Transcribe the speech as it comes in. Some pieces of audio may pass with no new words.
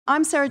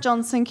I'm Sarah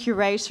Johnson,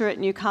 curator at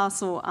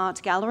Newcastle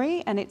Art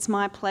Gallery, and it's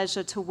my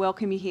pleasure to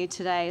welcome you here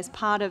today as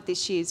part of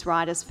this year's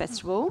Writers'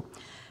 Festival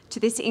to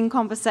this In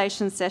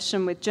Conversation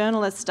session with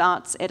journalist,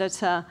 arts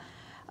editor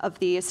of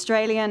The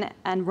Australian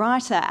and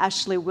writer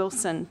Ashley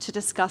Wilson to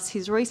discuss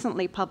his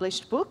recently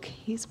published book,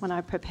 here's one I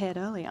prepared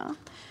earlier,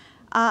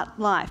 Art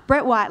Life,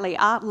 Brett Whiteley,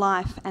 Art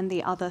Life and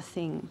the Other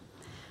Thing.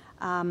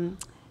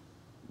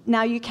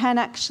 Now you can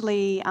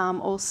actually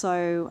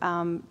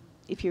also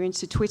if you're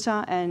into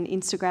Twitter and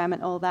Instagram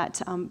and all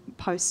that,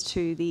 post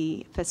to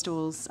the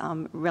festival's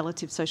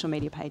relative social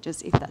media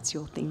pages if that's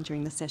your thing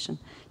during the session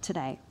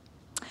today.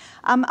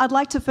 I'd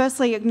like to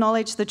firstly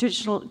acknowledge the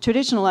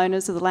traditional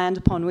owners of the land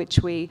upon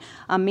which we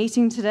are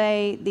meeting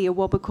today, the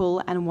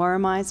Awabakal and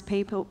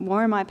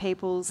Worimi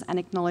peoples, and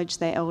acknowledge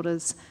their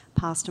elders,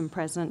 past and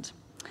present.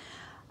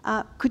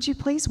 Could you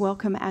please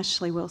welcome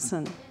Ashley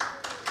Wilson?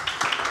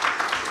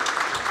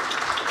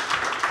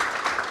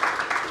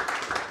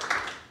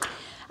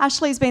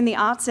 Ashley's been the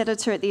arts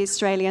editor at The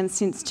Australian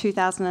since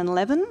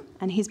 2011,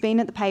 and he's been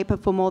at the paper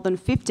for more than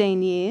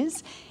 15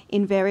 years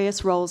in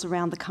various roles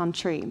around the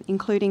country,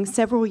 including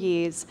several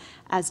years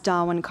as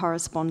Darwin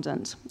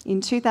correspondent. In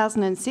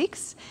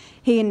 2006,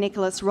 he and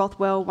Nicholas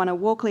Rothwell won a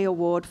Walkley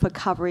Award for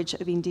coverage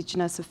of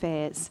Indigenous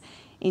affairs.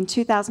 In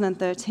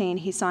 2013,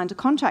 he signed a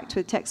contract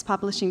with Text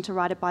Publishing to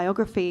write a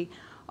biography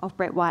of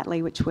Brett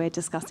Whiteley, which we're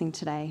discussing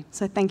today.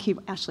 So thank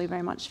you, Ashley,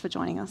 very much for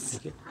joining us.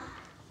 Thank you.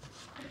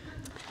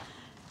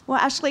 Well,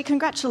 Ashley,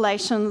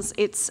 congratulations.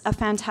 It's a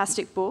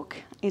fantastic book.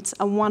 It's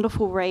a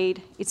wonderful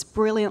read. It's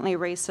brilliantly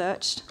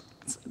researched.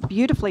 It's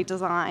beautifully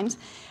designed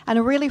and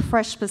a really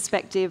fresh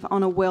perspective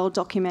on a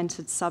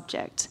well-documented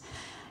subject.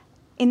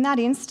 In that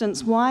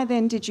instance, why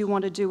then did you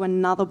want to do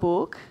another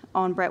book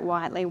on Brett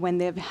Whiteley when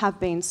there have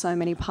been so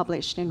many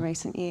published in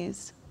recent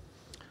years?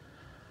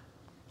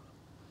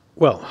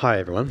 Well, hi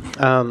everyone.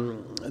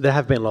 There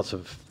have been lots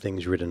of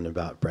things written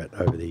about Brett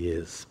over the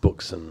years,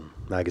 books and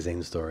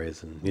magazine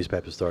stories and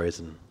newspaper stories,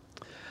 and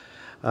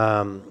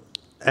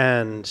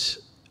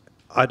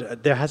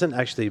there hasn't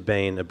actually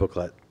been a book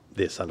like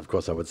this, and of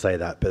course I would say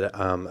that, but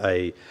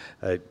a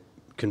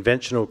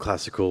conventional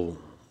classical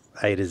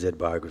A to Z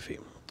biography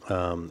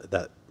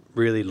that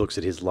really looks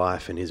at his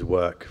life and his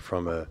work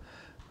from a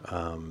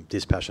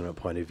dispassionate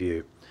point of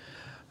view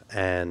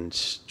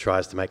and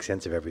tries to make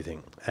sense of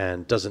everything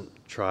and doesn't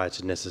try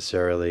to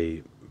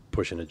necessarily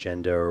push an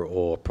agenda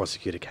or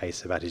prosecute a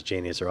case about his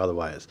genius or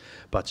otherwise,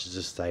 but to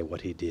just say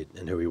what he did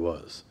and who he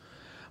was.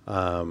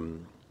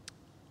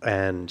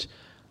 And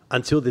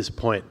until this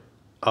point,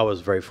 I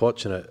was very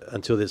fortunate.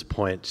 Until this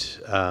point,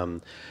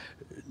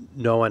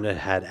 no one had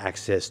had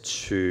access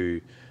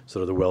to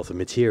sort of the wealth of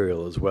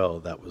material as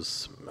well that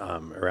was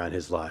around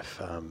his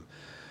life.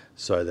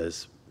 So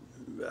there's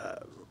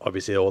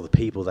obviously all the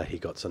people that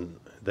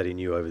that he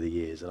knew over the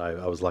years, and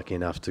I was lucky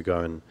enough to go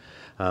and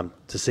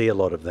to see a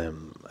lot of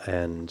them.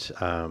 And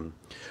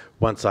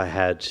once I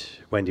had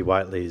Wendy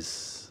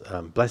Whiteley's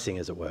blessing,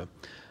 as it were,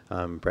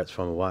 Brett's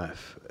former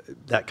wife,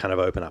 that kind of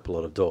opened up a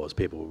lot of doors.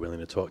 People were willing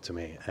to talk to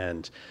me,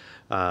 and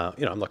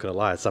I'm not going to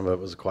lie, some of it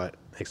was quite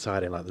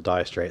exciting, like the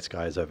Dire Straits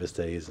guys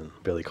overseas and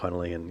Billy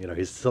Connolly and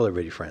his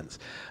celebrity friends.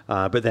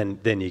 But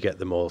then you get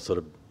the more sort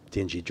of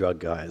dingy drug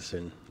guys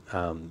in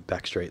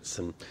back streets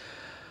and.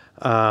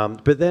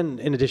 But then,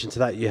 in addition to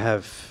that, you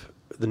have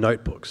the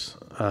notebooks.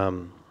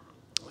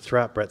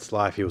 Throughout Brett's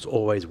life, he was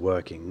always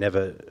working,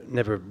 never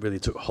really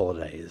took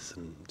holidays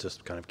and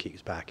just kind of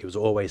kicks back. He was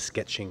always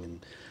sketching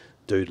and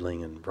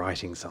doodling and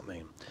writing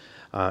something.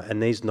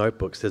 And these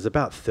notebooks, there's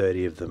about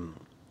 30 of them.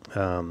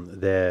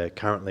 They're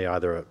currently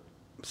either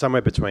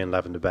somewhere between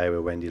Lavender Bay,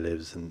 where Wendy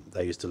lives and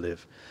they used to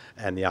live,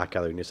 and the Art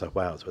Gallery in New South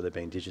Wales, where they're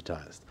being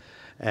digitised.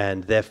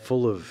 And they're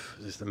full of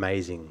this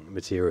amazing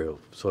material,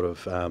 sort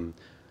of...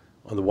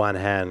 on the one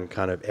hand,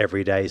 kind of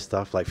everyday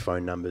stuff like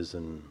phone numbers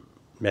and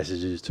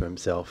messages to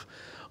himself.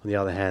 On the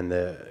other hand,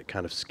 they're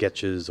kind of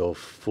sketches or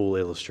full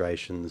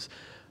illustrations,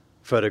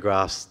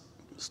 photographs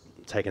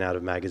taken out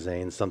of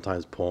magazines,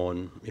 sometimes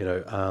porn.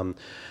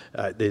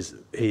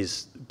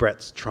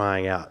 Brett's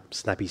trying out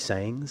snappy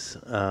sayings,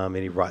 and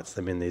he writes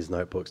them in these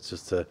notebooks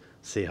just to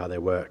see how they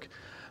work.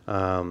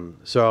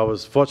 So I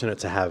was fortunate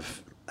to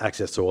have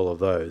access to all of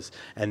those,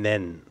 and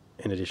then,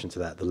 in addition to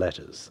that, the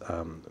letters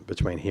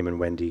between him and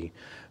Wendy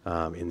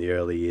in the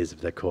early years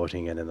of their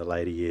courting and in the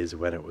later years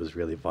when it was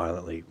really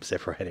violently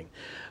separating,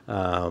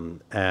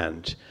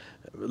 and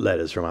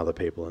letters from other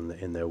people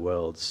in their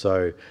world.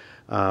 So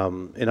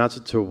in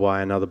answer to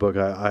why another book,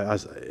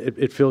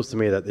 it feels to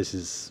me that this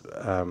is,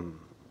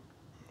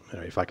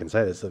 if I can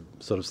say this, a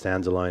sort of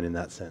stands alone in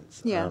that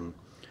sense. Yeah.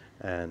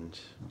 And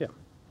yeah.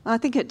 I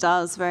think it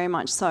does, very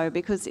much so,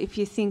 because if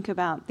you think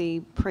about the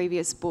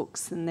previous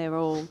books, and they're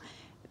all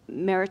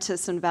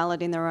meritorious and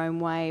valid in their own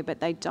way, but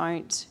they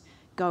don't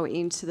go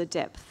into the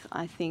depth,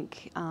 I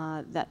think,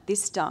 that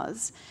this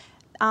does.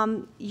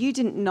 You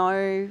didn't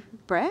know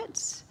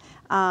Brett.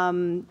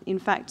 In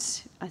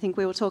fact, I think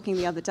we were talking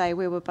the other day,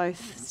 we were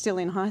both still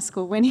in high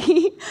school when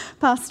he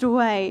passed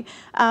away.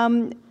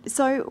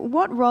 So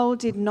what role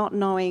did not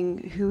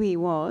knowing who he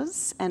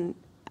was and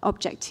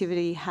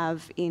objectivity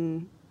have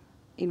in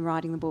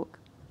writing the book?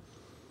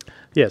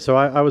 Yeah, so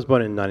I was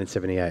born in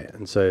 1978,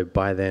 and so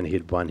by then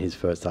he'd won his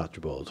first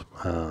Archibald.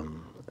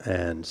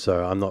 And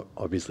so I'm not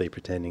obviously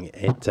pretending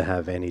to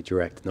have any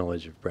direct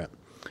knowledge of Brett.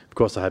 Of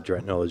course, I have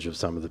direct knowledge of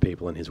some of the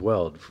people in his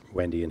world,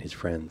 Wendy and his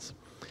friends.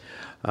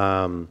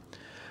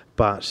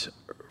 But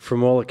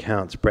from all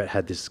accounts, Brett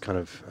had this kind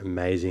of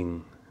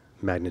amazing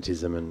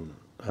magnetism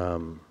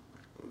and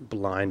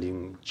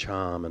blinding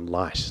charm and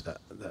light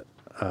that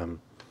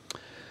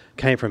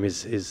came from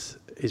his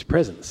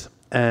presence.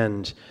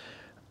 And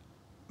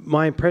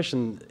my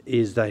impression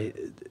is that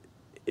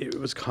it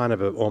was kind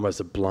of almost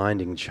a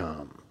blinding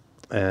charm,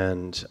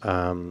 and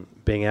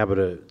being able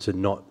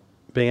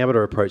to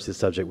approach this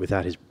subject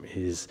without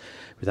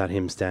without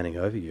him standing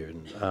over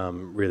you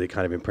and really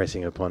kind of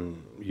impressing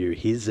upon you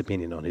his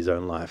opinion on his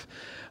own life,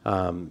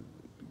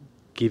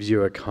 gives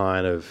you a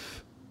kind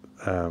of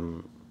a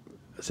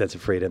sense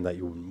of freedom that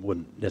you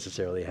wouldn't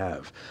necessarily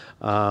have,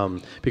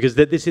 because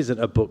this isn't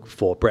a book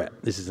for Brett.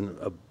 This isn't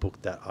a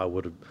book that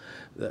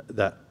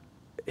that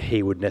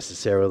he would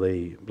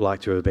necessarily like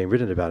to have been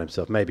written about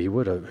himself. Maybe he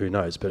would have, who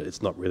knows, but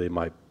it's not really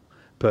my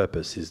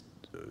purpose.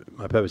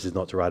 My purpose is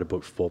not to write a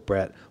book for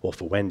Brett or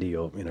for Wendy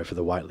or for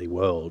the Whiteley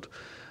world.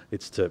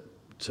 It's to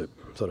sort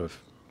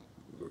of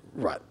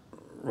write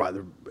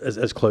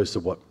as close to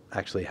what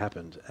actually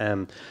happened.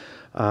 And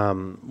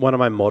one of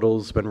my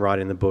models when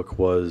writing the book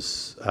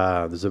was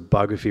there's a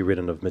biography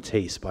written of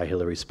Matisse by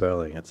Hilary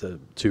Sperling. It's a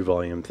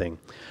 2-volume thing.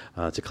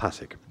 It's a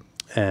classic.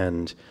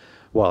 And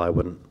while I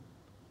wouldn't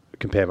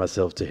compare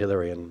myself to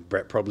Hilary, and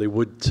Brett probably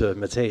would to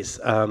Matisse,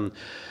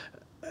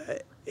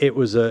 it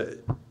was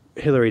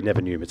Hilary never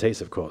knew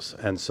Matisse, of course,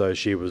 and so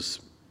she was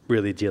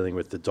really dealing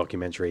with the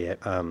documentary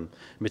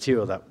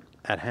material that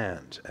at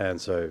hand, and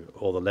so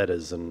all the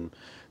letters and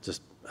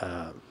just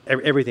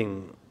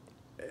everything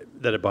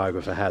that a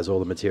biographer has, all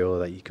the material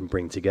that you can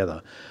bring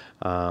together,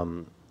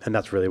 and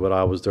that's really what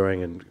I was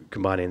doing, and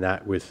combining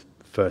that with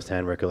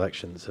first-hand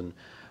recollections. And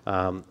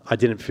I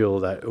didn't feel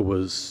that it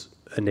was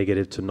a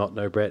negative to not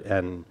know Brett,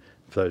 and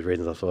for those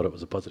reasons I thought it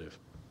was a positive.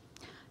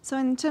 So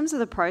in terms of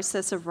the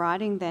process of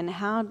writing then,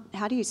 how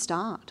do you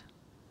start?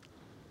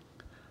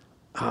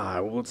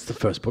 Well, it's the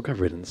first book I've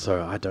written,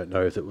 so I don't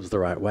know if it was the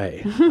right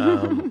way.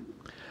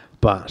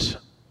 But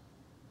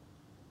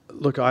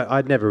look,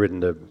 I'd never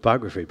written a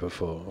biography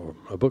before, or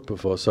a book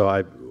before, so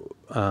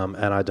and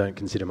I don't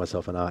consider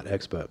myself an art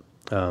expert.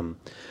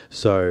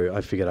 So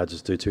I figured I'd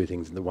just do two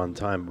things at the one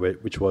time,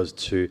 which was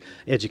to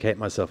educate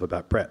myself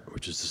about Brett,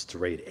 which was just to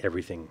read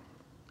everything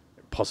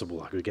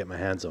possible I could get my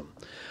hands on.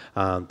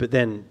 But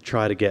then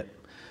try to get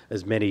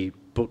as many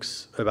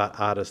books about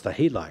artists that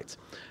he liked,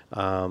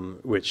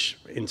 which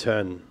in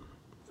turn,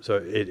 so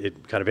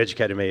it kind of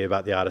educated me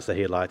about the artists that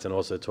he liked and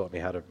also taught me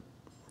how to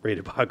read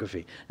a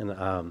biography.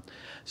 And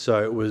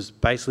so it was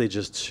basically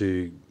just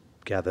to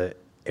gather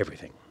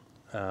everything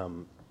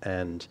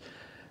and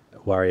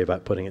worry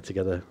about putting it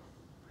together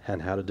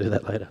and how to do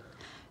that later.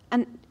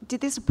 And did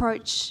this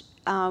approach,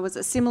 was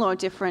it similar or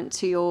different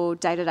to your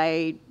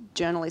day-to-day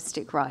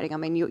journalistic writing? I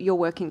mean, you're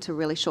working to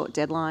really short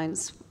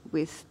deadlines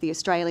with The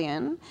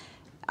Australian.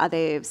 Are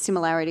there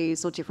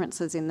similarities or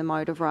differences in the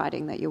mode of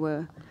writing that you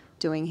were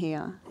doing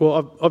here?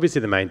 Well,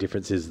 obviously the main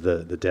difference is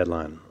the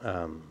deadline.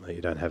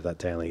 You don't have that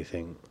daily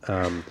thing.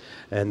 And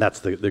that's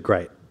the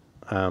great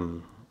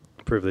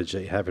privilege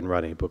that you have in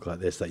writing a book like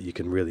this, that you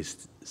can really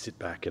sit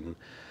back and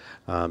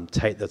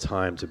take the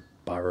time to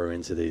burrow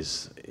into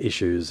these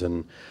issues.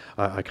 And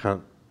I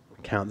can't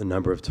count the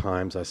number of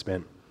times I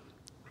spent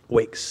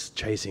weeks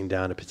chasing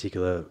down a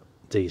particular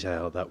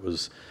detail that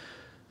was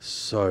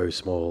so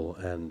small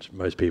and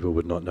most people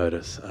would not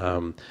notice.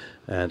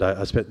 And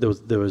I spent,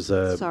 there was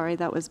a... Sorry,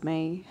 that was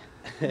me.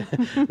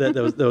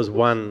 there was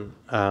one,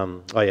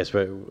 oh yes,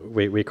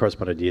 we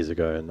corresponded years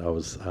ago, and I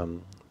was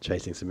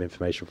chasing some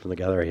information from the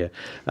gallery here.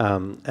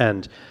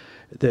 And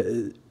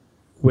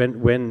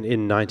when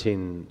in late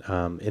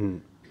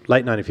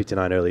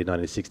 1959, early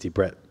 1960,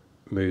 Brett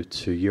moved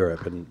to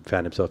Europe and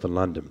found himself in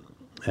London.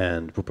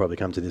 And we'll probably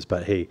come to this,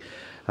 but he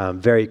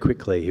very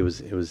quickly, he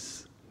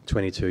was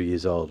 22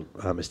 years old,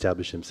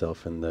 established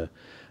himself in the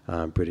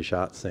British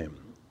art scene.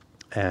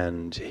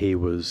 And he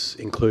was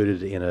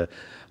included in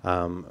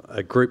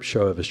a group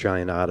show of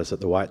Australian artists at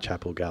the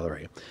Whitechapel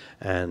Gallery.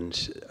 And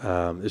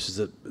this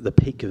was the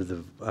peak of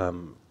the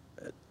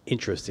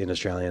interest in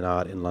Australian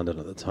art in London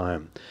at the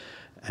time.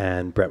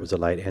 And Brett was a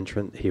late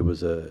entrant. He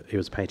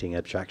was painting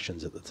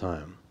abstractions at the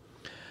time.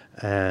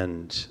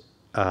 And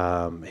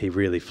he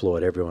really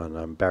floored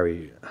everyone.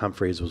 Barry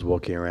Humphries was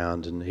walking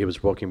around, and he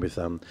was walking with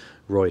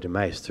Roy de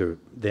Maist, who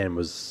then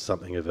was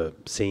something of a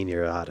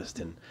senior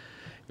artist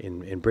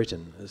in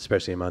Britain,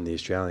 especially among the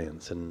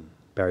Australians. And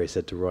Barry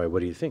said to Roy, "What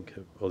do you think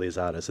of all these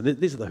artists?" And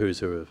these are the who's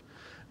who of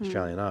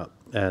Australian art.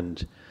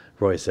 And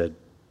Roy said,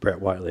 "Brett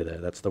Whiteley there,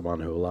 that's the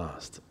one who will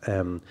last."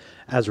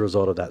 As a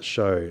result of that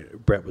show,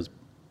 Brett was,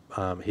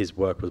 his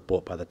work was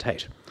bought by the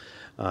Tate.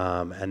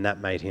 And that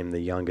made him the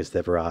youngest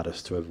ever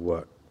artist to have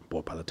worked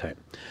bought by the Tate.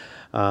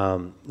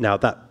 Now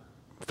that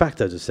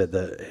Facto just said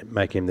that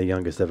make him the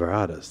youngest ever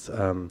artist.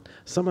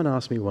 Someone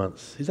asked me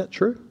once, is that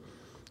true?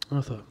 And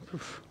I thought,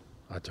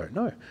 I don't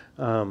know.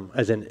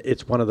 As in,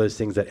 it's one of those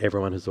things that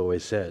everyone has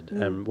always said.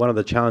 And one of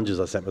the challenges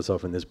I set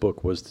myself in this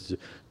book was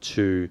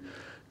to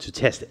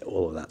test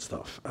all of that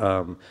stuff.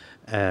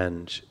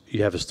 And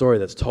you have a story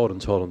that's told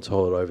and told and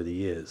told over the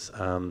years.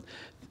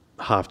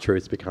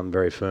 Half-truths become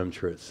very firm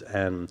truths.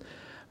 And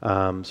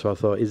so I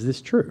thought, is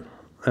this true?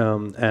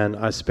 And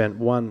I spent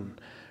one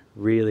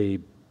really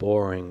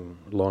boring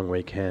long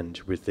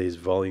weekend with these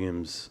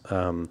volumes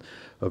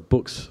of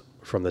books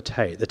from the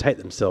Tate. The Tate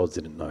themselves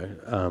didn't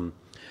know.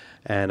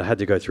 And I had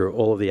to go through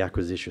all of the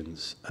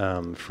acquisitions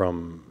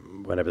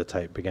from whenever the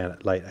Tate began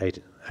at late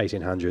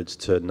 1800s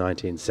to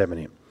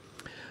 1970.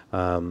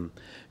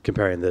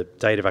 Comparing the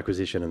date of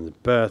acquisition and the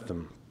birth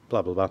and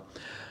blah, blah, blah.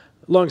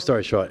 Long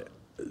story short,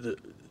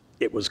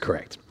 it was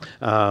correct.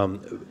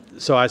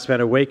 So I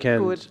spent a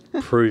weekend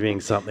proving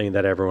something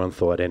that everyone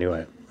thought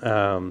anyway.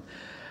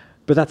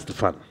 But that's the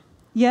fun.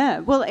 Yeah,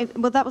 well,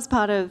 that was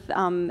part of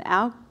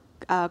our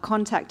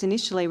contact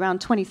initially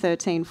around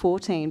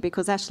 2013-14,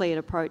 because Ashley had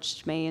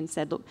approached me and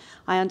said, look,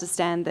 I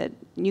understand that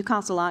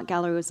Newcastle Art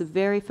Gallery was the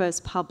very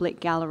first public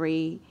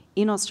gallery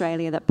in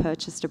Australia that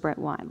purchased a Brett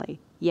Whiteley.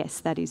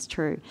 Yes, that is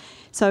true.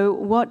 So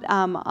what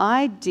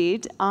I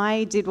did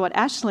what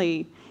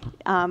Ashley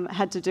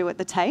had to do at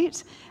the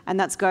Tate, and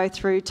that's go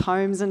through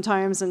tomes and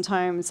tomes and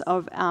tomes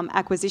of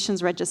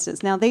acquisitions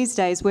registers. Now, these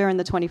days, we're in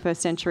the 21st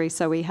century,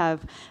 so we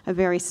have a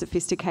very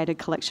sophisticated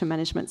collection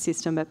management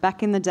system. But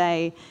back in the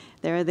day,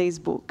 there are these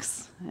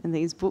books, and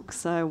these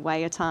books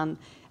weigh a ton.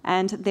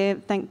 And they're,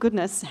 thank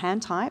goodness,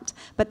 hand-typed,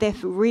 but they're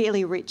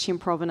really rich in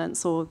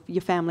provenance or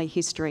your family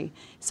history.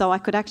 So I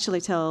could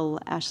actually tell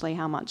Ashley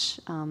how much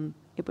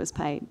it was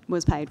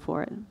paid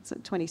for it. So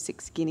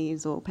 26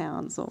 guineas or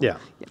pounds. Or, yeah.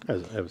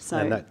 So,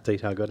 and that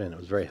detail got in. It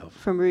was very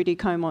helpful. From Rudy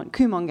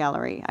Kumon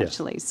Gallery,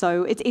 actually. Yes.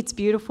 So it's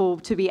beautiful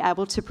to be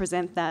able to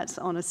present that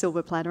on a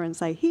silver platter and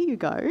say, here you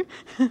go.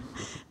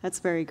 That's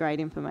very great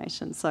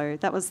information. So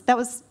that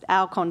was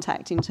our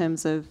contact in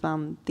terms of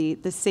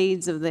the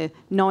seeds of the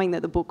knowing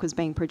that the book was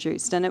being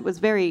produced. And it was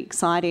very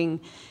exciting.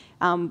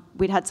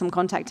 We'd had some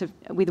contact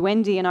with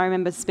Wendy, and I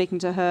remember speaking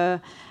to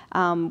her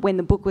when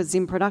the book was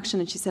in production,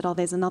 and she said, oh,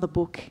 there's another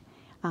book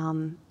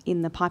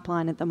in the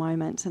pipeline at the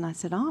moment. And I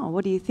said, oh,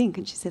 what do you think?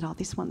 And she said, oh,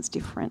 this one's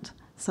different.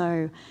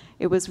 So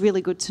it was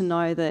really good to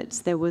know that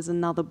there was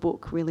another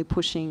book really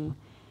pushing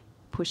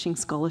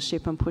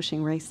scholarship and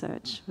pushing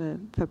research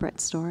for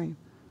Brett's story.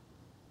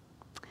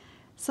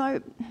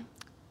 So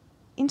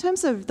in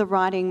terms of the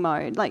writing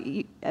mode,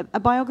 like a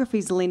biography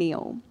is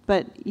lineal,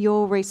 but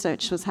your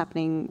research was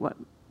happening,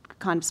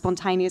 kind of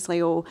spontaneously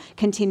or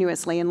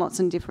continuously in lots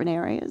of different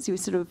areas.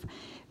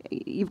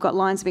 You've got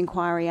lines of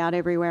inquiry out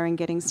everywhere and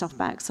getting stuff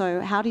back.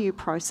 So how do you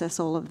process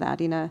all of that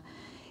in a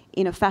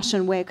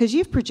fashion where, because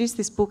you've produced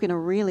this book in a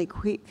really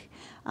quick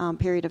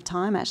period of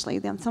time, actually.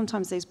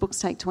 Sometimes these books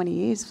take 20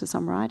 years for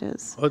some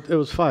writers. Well, it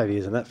was 5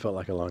 years, and that felt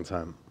like a long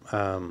time.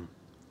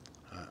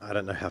 I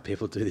don't know how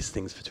people do these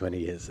things for 20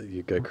 years.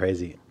 You go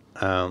crazy.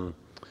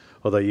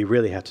 Although you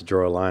really have to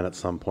draw a line at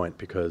some point,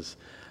 because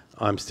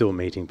I'm still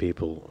meeting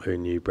people who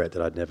knew Brett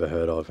that I'd never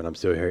heard of, and I'm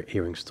still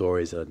hearing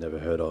stories that I'd never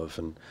heard of.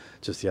 And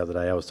just the other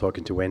day I was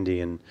talking to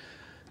Wendy, and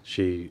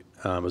she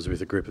was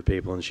with a group of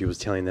people, and she was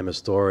telling them a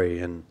story,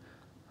 and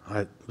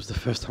it was the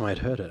first time I'd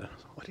heard it.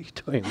 What are you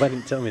doing? Why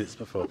didn't you tell me this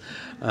before?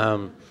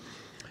 And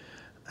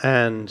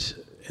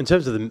in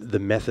terms of the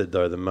method,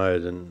 though, the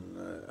mode, and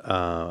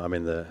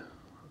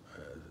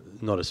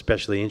not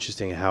especially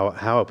interesting how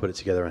I put it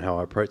together and how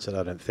I approached it,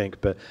 I don't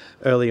think. But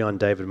early on,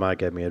 David Meyer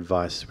gave me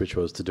advice, which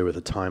was to do with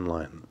a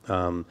timeline.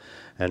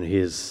 And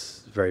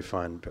his very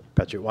fine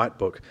Patrick White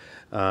book,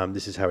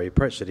 this is how he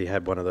approached it. He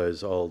had one of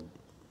those old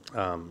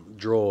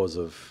drawers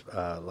of,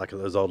 like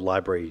those old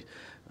library,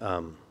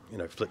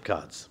 flip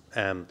cards.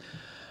 And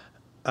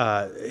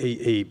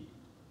he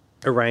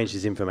arranged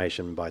his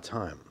information by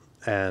time.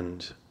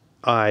 And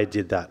I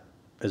did that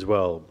as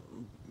well.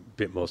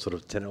 Bit more sort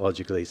of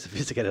technologically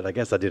sophisticated, I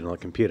guess. I did it on a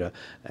computer,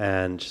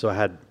 and so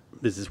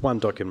there's this one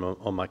document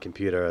on my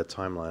computer, a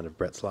timeline of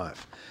Brett's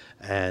life,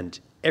 and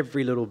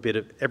every little bit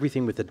of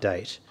everything with a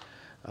date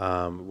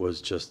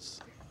was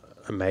just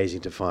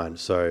amazing to find.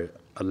 So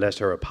a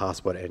letter, a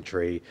passport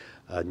entry,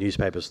 a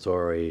newspaper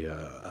story,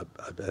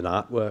 an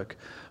artwork,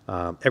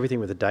 everything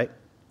with a date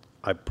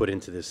I put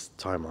into this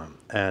timeline,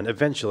 and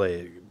eventually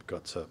it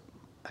got to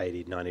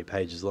 80, 90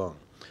 pages long,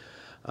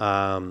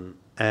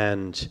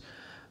 and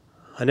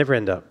I never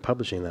end up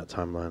publishing that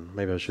timeline.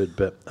 Maybe I should,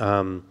 but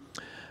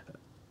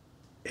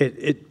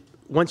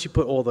once you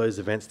put all those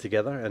events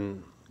together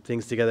and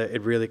things together,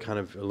 it really kind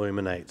of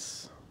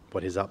illuminates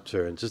what he's up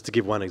to. And just to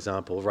give one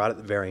example, right at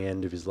the very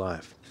end of his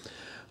life,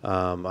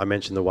 I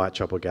mentioned the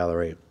Whitechapel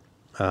Gallery,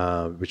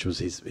 which was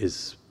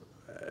his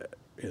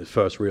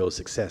first real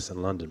success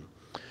in London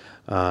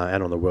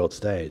and on the world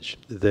stage.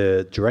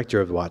 The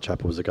director of the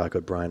Whitechapel was a guy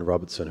called Brian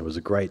Robertson, who was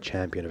a great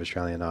champion of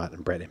Australian art,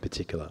 and Brett in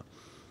particular.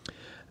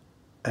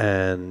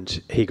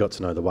 And he got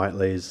to know the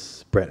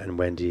Whiteleys, Brett and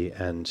Wendy,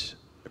 and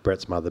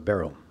Brett's mother,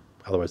 Beryl,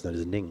 otherwise known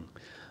as Ning.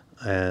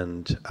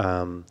 And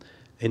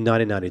in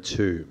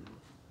 1992,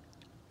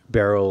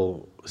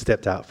 Beryl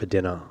stepped out for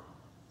dinner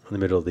in the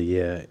middle of the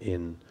year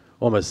in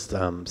almost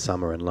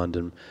summer in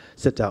London,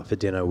 stepped out for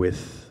dinner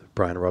with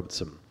Brian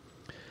Robertson.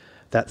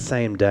 That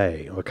same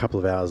day, or a couple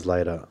of hours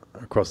later,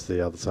 across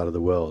the other side of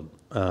the world,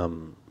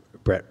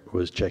 Brett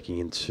was checking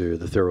into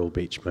the Thurl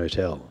Beach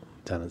Motel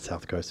down on the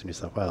south coast of New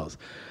South Wales,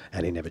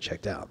 and he never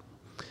checked out.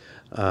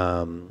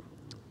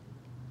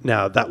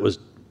 Now,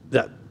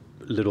 that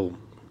little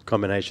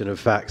combination of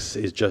facts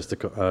is just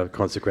a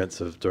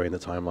consequence of doing the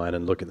timeline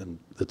and looking at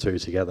the two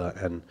together,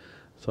 and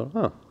thought,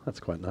 oh, that's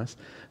quite nice.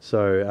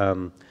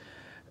 So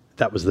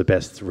that was the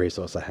best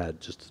resource I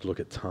had, just to look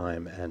at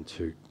time and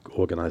to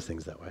organise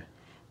things that way.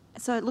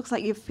 So it looks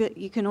like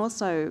you can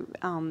also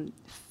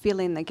fill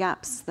in the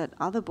gaps that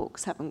other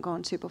books haven't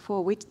gone to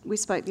before. We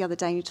spoke the other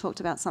day and you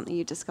talked about something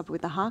you discovered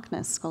with the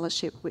Harkness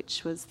Scholarship,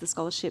 which was the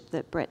scholarship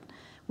that Brett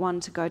won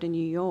to go to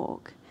New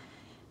York.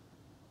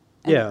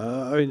 And yeah,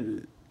 I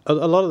mean, a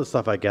lot of the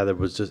stuff I gathered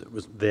was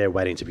there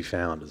waiting to be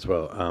found as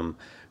well.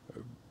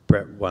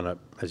 Brett won,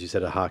 as you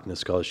said, a Harkness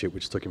Scholarship,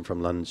 which took him from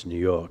London to New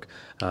York,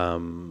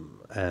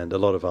 and a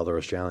lot of other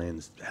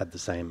Australians had the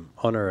same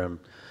honour,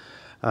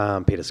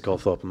 Peter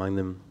Sculthorpe among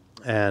them.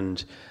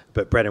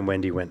 But Brett and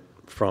Wendy went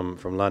from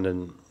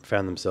London,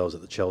 found themselves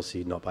at the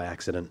Chelsea, not by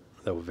accident.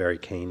 They were very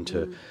keen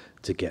to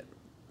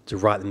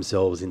write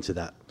themselves into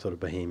that sort of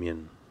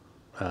bohemian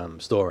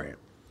story.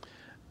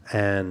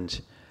 And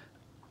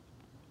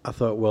I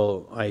thought,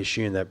 well, I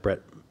assumed that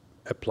Brett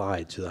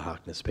applied to the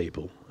Harkness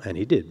people, and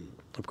he did,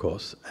 of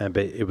course, but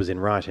it was in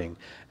writing.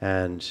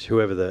 And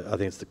whoever I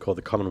think it's called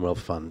the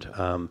Commonwealth Fund,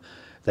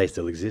 they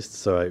still exist.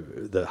 So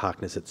the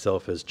Harkness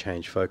itself has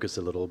changed focus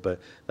a little, but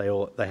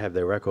they have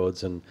their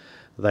records, and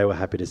they were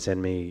happy to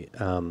send me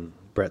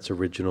Brett's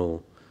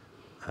original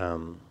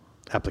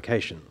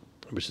application,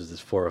 which is this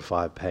 4 or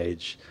 5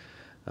 page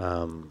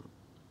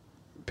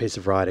piece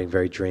of writing,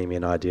 very dreamy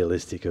and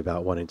idealistic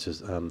about wanting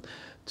to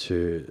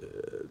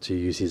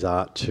use his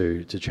art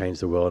to change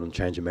the world and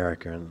change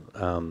America,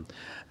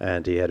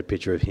 and he had a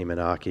picture of him and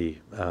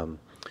Archie,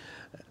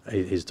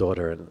 his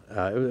daughter, and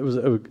it was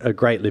a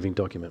great living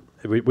document,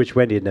 which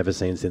Wendy had never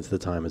seen since the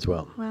time as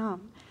well. Wow.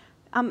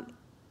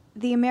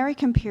 The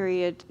American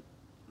period,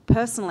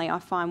 personally, I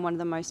find one of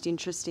the most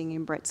interesting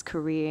in Brett's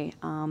career,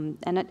 and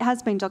it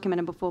has been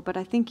documented before, but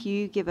I think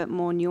you give it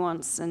more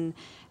nuance and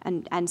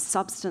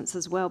substance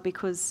as well,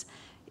 because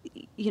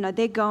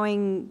they're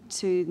going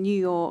to New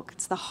York.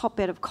 It's the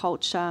hotbed of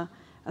culture,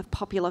 of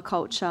popular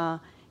culture.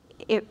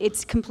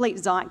 It's complete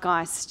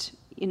zeitgeist,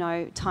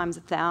 times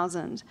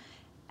 1,000.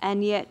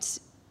 And yet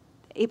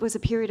it was a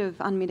period of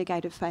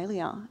unmitigated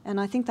failure. And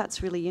I think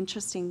that's really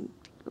interesting.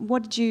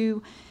 What did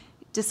you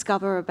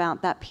discover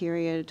about that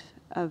period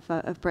of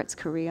Brett's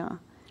career?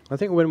 I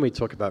think when we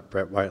talk about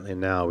Brett Whiteley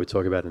now, we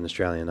talk about an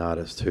Australian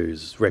artist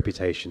whose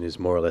reputation is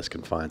more or less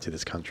confined to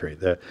this country.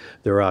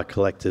 There are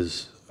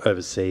collectors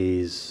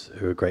overseas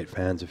who are great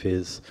fans of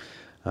his.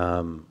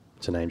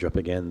 To name drop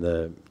again,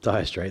 the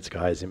Dire Straits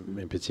guys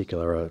in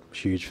particular are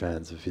huge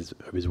fans of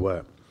his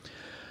work.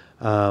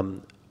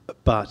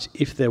 But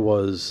if there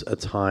was a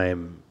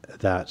time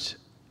that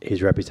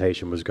his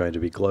reputation was going to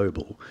be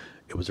global,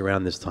 it was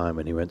around this time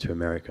when he went to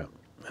America.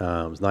 It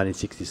was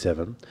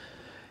 1967.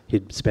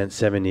 He'd spent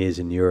 7 years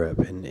in Europe,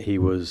 and he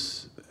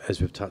was,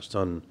 as we've touched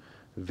on,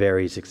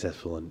 very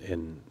successful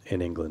in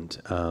England.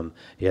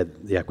 He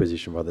had the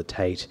acquisition by the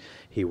Tate.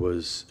 He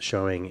was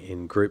showing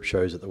in group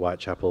shows at the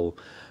Whitechapel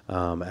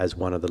as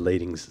one of the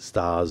leading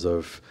stars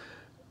of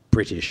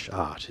British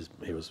art.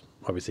 He was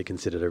obviously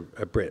considered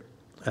a Brit.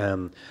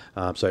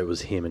 So it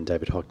was him and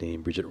David Hockney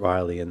and Bridget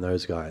Riley and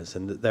those guys,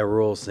 and they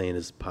were all seen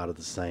as part of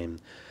the same,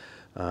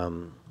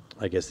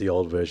 I guess, the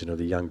old version of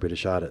the young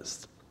British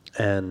artists.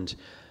 And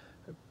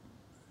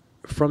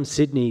from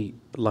Sydney,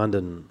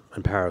 London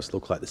and Paris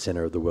looked like the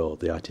centre of the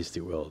world, the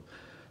artistic world.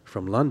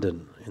 From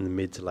London in the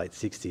mid to late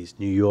 60s,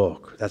 New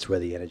York, that's where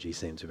the energy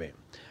seemed to be.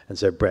 And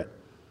so Brett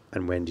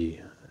and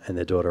Wendy and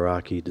their daughter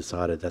Archie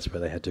decided that's where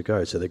they had to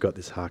go. So they got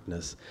this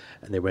Harkness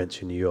and they went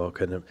to New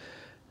York. And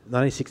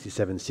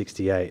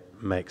 1967-68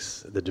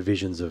 makes the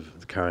divisions of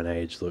the current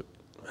age look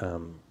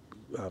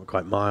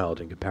quite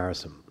mild in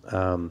comparison.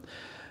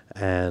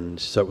 And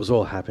so it was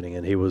all happening,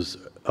 and he was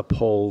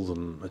appalled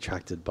and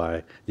attracted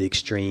by the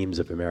extremes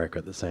of America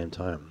at the same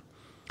time.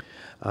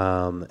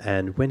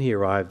 And when he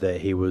arrived there,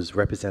 he was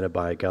represented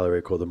by a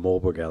gallery called the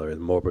Marlborough Gallery, the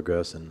Marlborough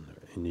Gerson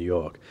in New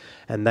York.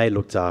 And they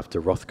looked after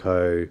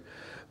Rothko,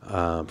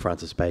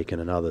 Francis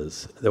Bacon and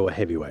others. They were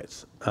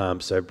heavyweights.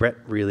 So Brett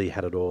really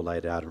had it all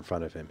laid out in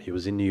front of him. He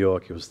was in New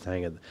York. He was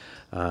staying at,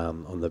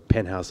 on the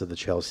penthouse of the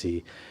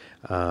Chelsea.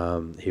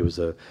 He was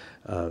a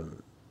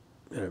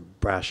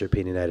brash,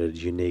 opinionated,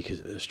 unique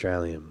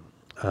Australian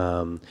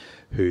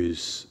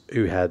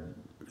who had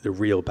the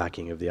real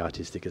backing of the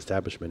artistic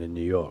establishment in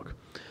New York.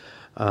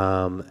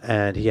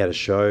 And he had a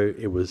show.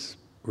 It was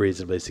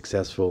reasonably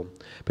successful.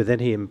 But then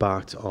he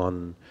embarked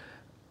on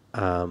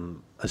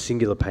a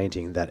singular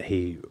painting that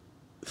he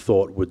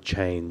thought would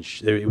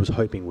change, it was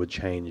hoping would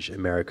change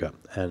America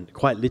and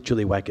quite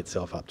literally wake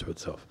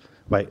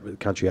the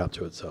country up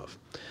to itself.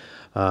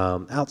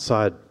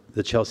 Outside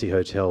the Chelsea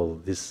Hotel,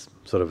 this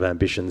sort of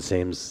ambition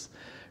seems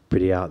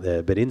pretty out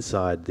there, but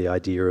inside, the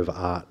idea of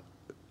art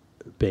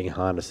being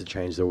harnessed to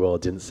change the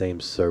world didn't seem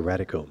so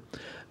radical.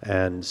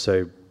 And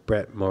so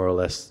Brett more or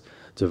less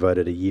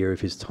devoted a year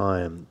of his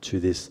time to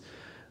this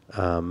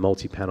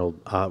multi-panel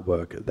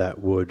artwork that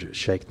would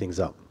shake things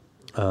up.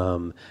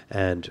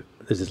 And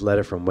there's this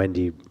letter from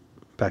Wendy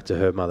back to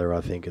her mother,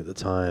 I think, at the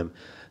time,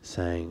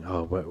 saying,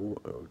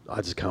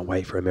 I just can't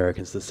wait for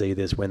Americans to see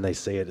this. When they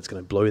see it, it's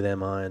going to blow their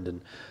mind.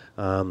 And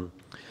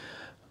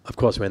of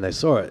course, when they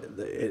saw it,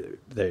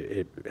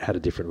 it had a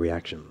different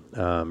reaction.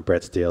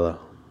 Brett's dealer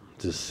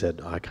just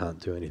said, I can't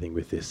do anything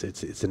with this.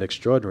 It's an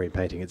extraordinary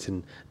painting. It's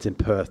in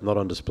Perth, not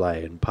on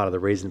display. And part of the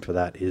reason for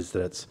that is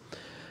that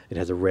it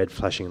has a red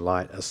flashing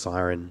light, a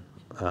siren.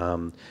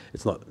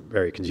 It's not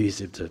very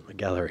conducive to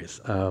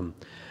galleries. And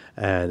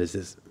there's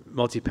this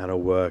multi-panel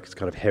work. It's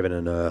kind of heaven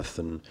and earth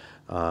and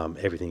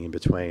everything in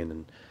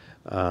between.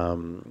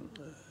 And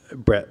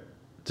Brett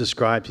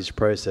described his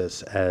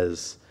process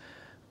as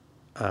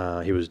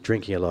he was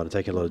drinking a lot and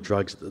taking a lot of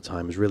drugs at the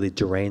time. He was really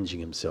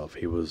deranging himself.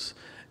 He was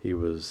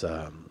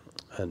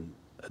a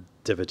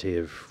devotee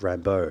of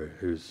Rimbaud,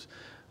 who's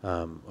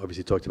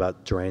obviously talked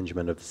about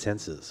derangement of the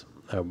senses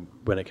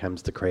when it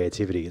comes to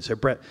creativity. And so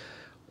Brett,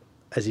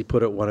 as he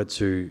put it, wanted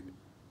to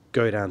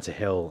go down to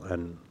hell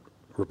and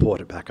report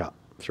it back up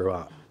through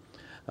art.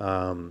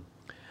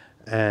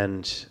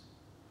 And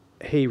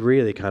he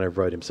really kind of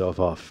wrote himself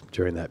off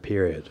during that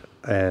period.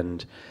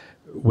 And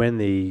when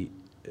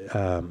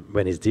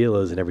his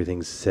dealers and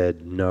everything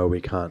said, no, we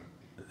can't,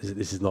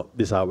 this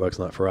artwork's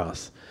not for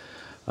us,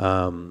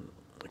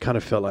 kind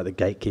of felt like the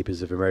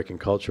gatekeepers of American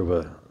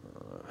culture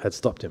had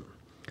stopped him.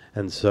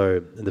 And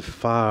so in the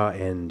far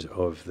end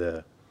of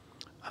the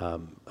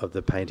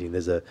painting,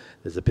 there's a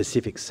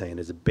Pacific scene,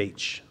 there's a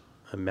beach,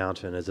 a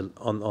mountain,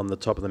 on the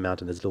top of the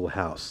mountain there's a little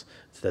house.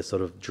 It's that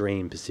sort of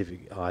dream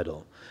Pacific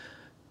idyll.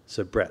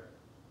 So Brett,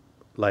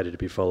 later to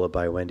be followed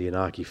by Wendy and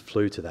Archie,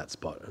 flew to that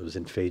spot. It was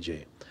in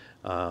Fiji,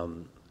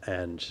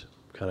 and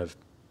kind of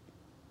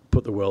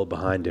put the world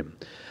behind him.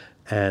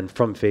 And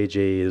from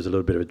Fiji, there was a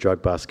little bit of a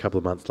drug bust. A couple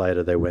of months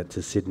later, they went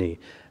to Sydney,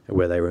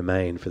 where they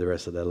remained for the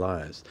rest of their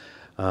lives.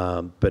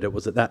 But it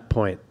was at that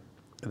point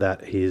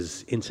that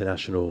his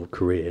international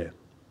career,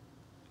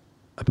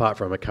 apart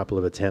from a couple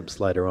of attempts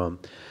later on,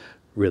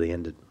 really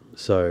ended.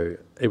 So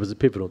it was a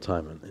pivotal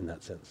time in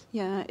that sense.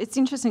 Yeah, it's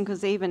interesting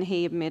because even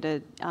he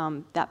admitted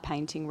that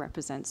painting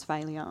represents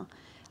failure.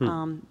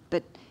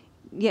 But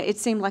yeah, it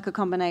seemed like a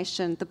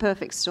combination, the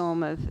perfect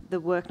storm of the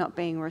work not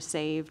being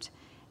received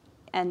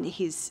and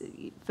his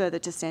further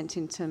descent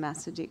into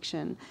mass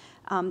addiction.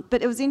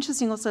 But it was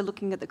interesting also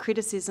looking at the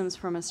criticisms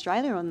from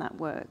Australia on that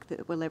work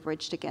that were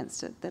leveraged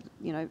against it, that,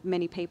 you know,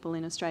 many people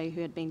in Australia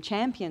who had been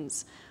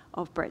champions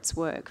of Brett's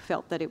work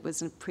felt that it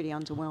was a pretty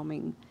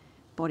underwhelming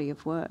body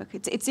of work.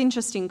 It's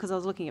interesting because I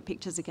was looking at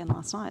pictures again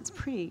last night. It's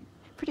pretty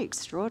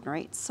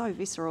extraordinary. It's so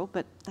visceral,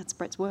 but that's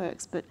Brett's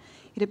works. But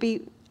it'd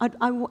be,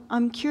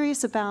 I'm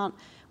curious about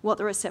what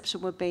the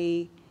reception would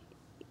be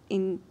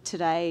in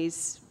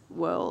today's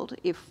world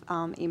if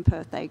in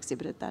Perth they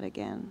exhibited that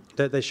again.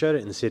 They showed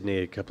it in Sydney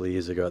a couple of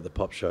years ago at the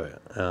Pop Show.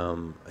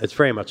 It's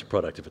very much a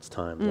product of its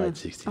time, late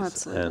 60s. Oh,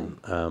 absolutely.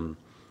 And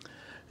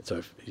so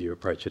if you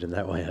approach it in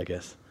that way, I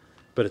guess.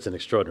 But it's an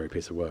extraordinary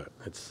piece of work.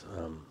 It's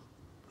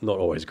not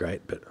always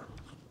great, but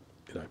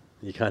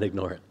you can't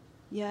ignore it.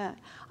 Yeah.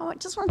 I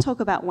just want to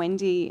talk about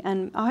Wendy,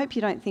 and I hope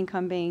you don't think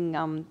I'm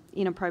being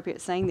inappropriate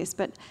saying this,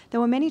 but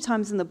there were many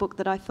times in the book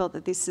that I felt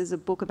that this is a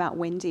book about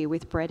Wendy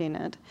with Brett in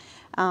it.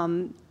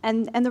 And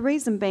the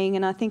reason being,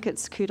 and I think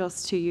it's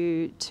kudos to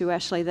you too,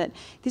 Ashley, that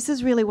this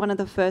is really one of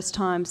the first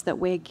times that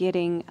we're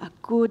getting a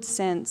good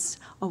sense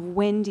of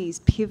Wendy's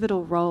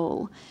pivotal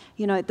role.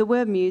 You know, the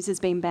word muse has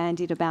been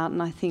bandied about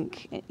and I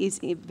think is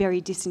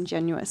very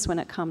disingenuous when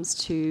it comes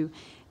to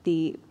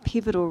the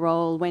pivotal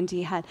role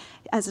Wendy had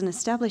as an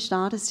established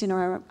artist in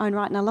her own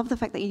right. And I love the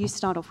fact that you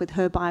start off with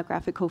her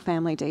biographical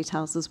family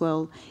details as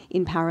well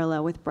in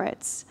parallel with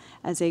Brett's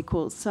as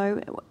equals.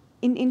 So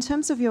in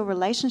terms of your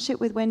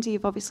relationship with Wendy,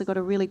 you've obviously got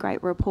a really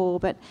great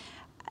rapport, but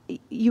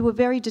you were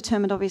very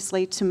determined,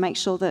 obviously, to make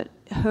sure that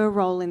her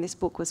role in this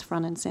book was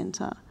front and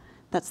centre.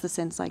 That's the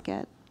sense I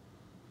get.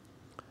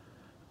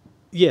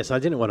 Yes, I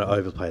didn't want to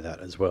overplay that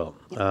as well.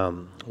 Yep.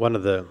 One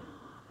of the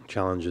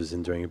challenges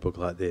in doing a book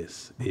like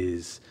this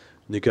is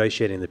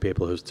negotiating the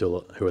people who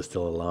are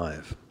still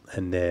alive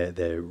and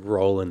their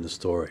role in the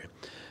story.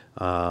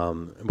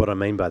 What I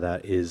mean by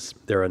that is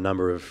there are a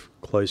number of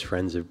close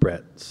friends of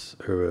Brett's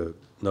who are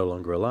no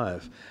longer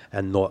alive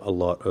and not a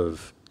lot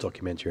of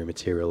documentary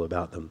material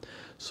about them.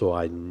 So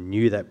I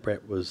knew that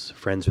Brett was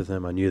friends with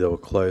them, I knew they were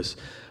close,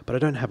 but I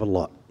don't have a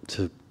lot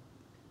to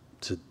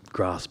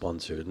grasp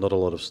onto, not a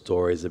lot of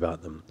stories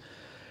about them.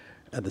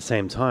 At the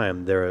same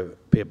time, there are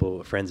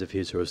people, friends of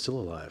his, who are still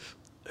alive,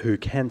 who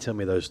can tell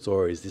me those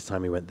stories. This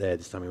time he went there,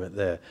 this time he went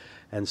there.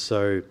 And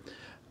so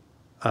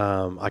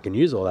I can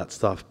use all that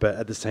stuff, but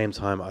at the same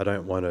time, I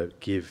don't want to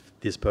give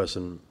this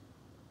person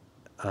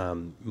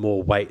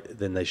more weight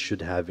than they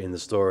should have in the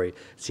story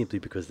simply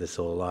because they're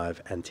still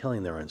alive and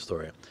telling their own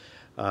story.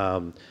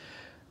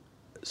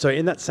 So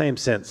in that same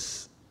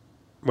sense,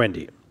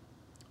 Wendy,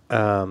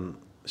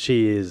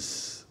 she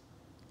is,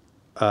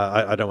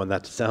 I don't want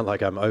that to sound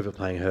like I'm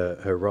overplaying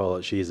her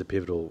role. She is a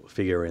pivotal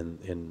figure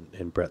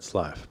in Brett's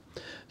life.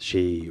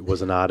 She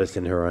was an artist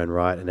in her own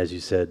right, and as you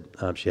said,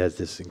 she has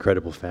this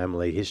incredible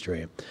family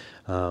history.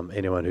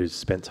 Anyone who's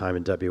spent time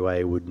in WA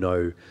would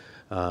know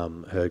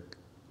her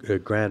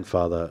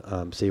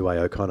grandfather, C.Y.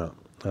 O'Connor,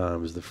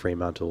 was the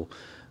Fremantle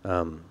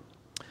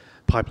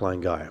pipeline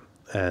guy,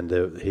 and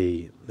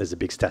there's a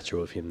big statue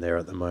of him there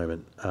at the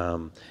moment.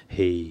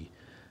 He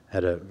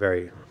had a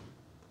very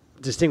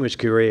distinguished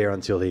career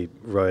until he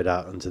rode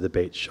out onto the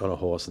beach on a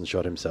horse and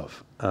shot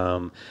himself.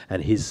 And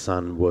his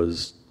son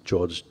was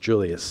George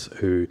Julius,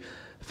 who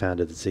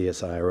founded the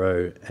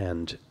CSIRO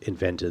and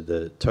invented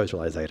the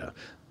totalizator,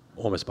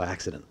 almost by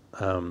accident.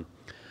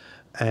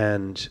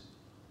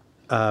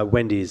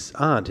 Wendy's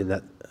aunt, in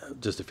that,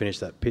 just to finish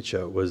that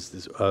picture,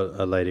 was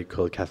a lady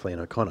called Kathleen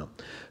O'Connor,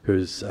 who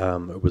was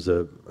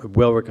a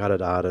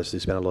well-regarded artist who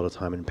spent a lot of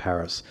time in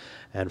Paris.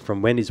 And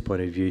from Wendy's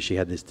point of view, she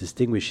had this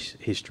distinguished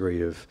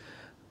history of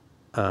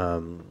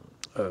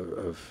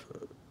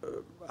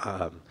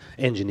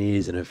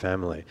engineers in her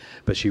family,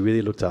 but she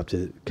really looked up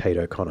to Kate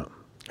O'Connor,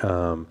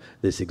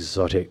 this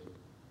exotic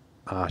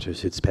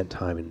artist who'd spent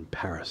time in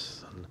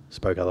Paris and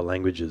spoke other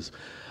languages.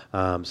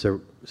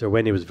 So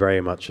Wendy was very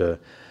much a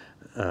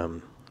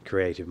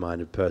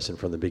creative-minded person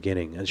from the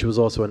beginning, and she was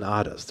also an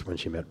artist when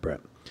she met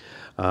Brett.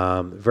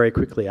 Very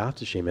quickly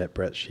after she met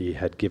Brett, she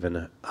had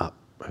given up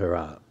her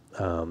art.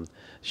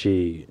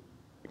 She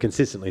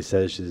consistently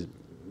says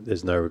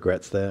there's no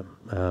regrets there,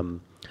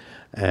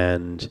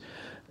 and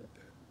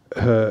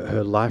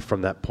her life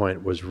from that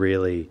point was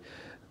really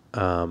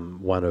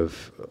one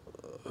of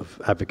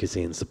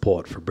advocacy and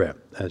support for Brett,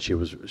 and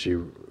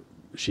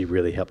she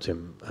really helped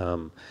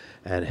him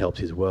and helped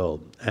his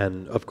world.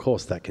 And of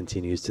course that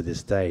continues to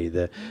this day.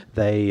 I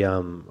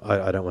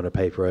don't want to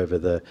paper over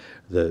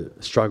the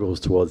struggles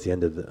towards the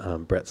end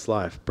of Brett's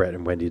life. Brett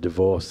and Wendy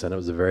divorced, and it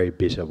was a very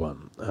bitter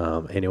one.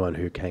 Anyone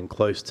who came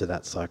close to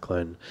that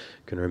cyclone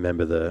can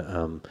remember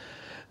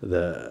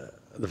the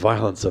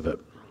violence of it.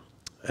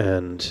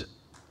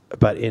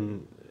 But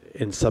in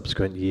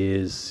subsequent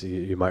years,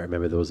 you might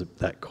remember there was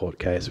that court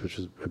case which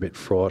was a bit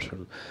fraught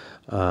and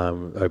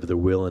over the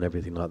will and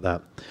everything like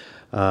that.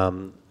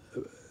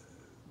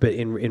 But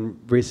in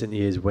recent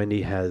years,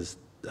 Wendy has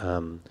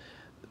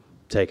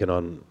taken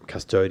on a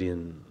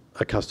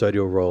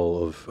custodial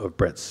role of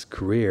Brett's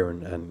career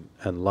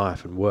and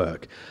life and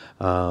work,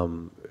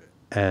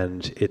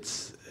 and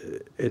it's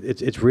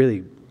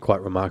really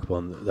quite remarkable.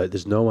 And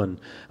there's no one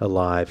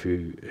alive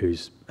who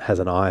has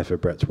an eye for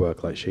Brett's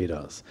work like she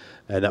does,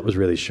 and that was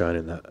really shown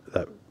in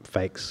that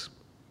Fakes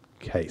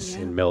case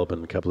in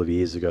Melbourne a couple of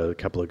years ago. A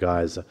couple of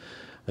guys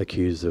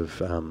accused of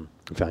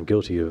found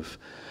guilty of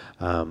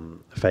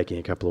faking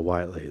a couple of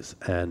Whiteleys,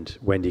 and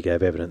Wendy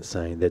gave evidence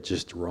saying they're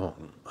just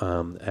wrong,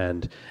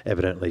 and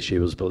evidently she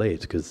was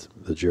believed because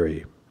the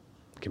jury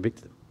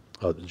convicted them,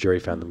 or the jury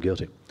found them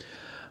guilty.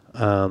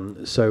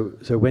 So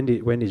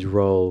Wendy's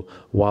role,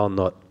 while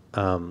not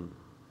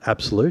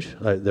absolute,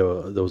 there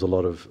was a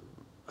lot of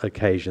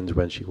occasions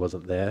when she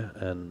wasn't there,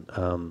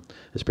 and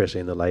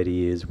especially in the later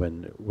years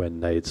when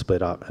they had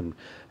split up and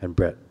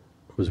Brett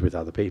was with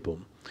other people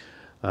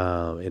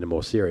in a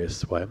more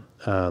serious way.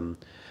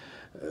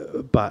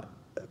 But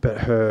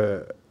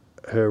her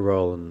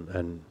role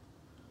and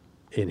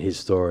in his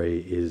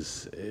story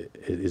is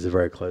a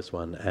very close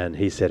one, and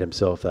he said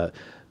himself that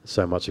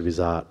so much of his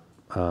art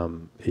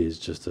is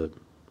just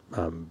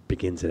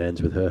begins and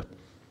ends with her.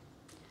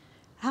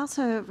 How's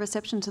her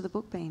reception to the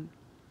book been?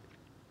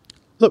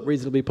 Look,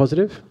 reasonably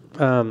positive.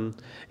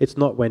 It's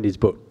not Wendy's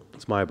book.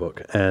 It's my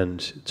book, and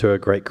to her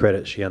great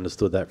credit, she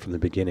understood that from the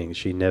beginning.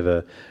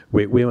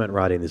 We weren't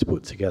writing this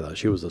book together.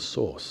 She was a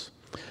source.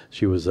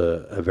 She was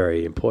a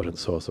very important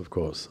source, of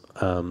course,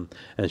 and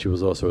she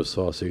was also a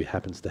source who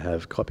happens to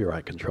have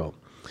copyright control.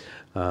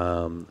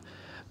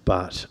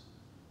 But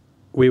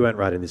we weren't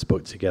writing this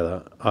book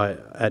together.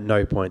 At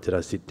no point did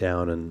I sit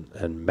down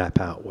and map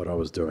out what I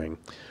was doing.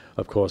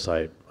 Of course,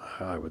 I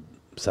would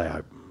say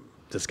I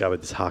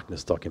discovered this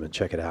Harkness document,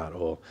 check it out,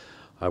 or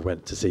I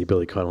went to see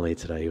Billy Connolly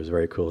today. He was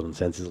very cool in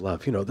Senses of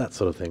Love, that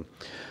sort of thing.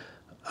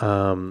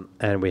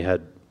 And we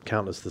had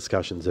countless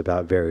discussions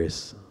about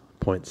various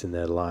points in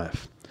their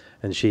life,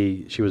 and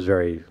she was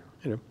very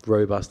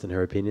robust in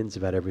her opinions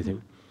about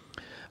everything.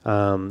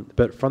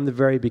 But from the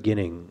very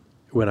beginning,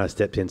 when I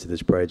stepped into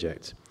this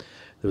project,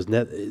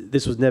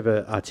 this was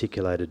never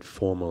articulated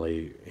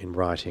formally in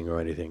writing or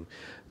anything,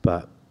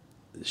 but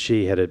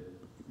she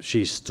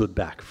stood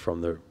back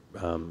from the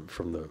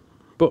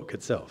book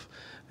itself,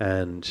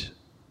 and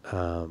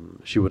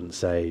she wouldn't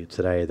say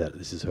today that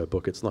this is her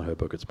book. It's not her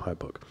book. It's my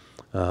book.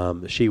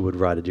 She would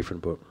write a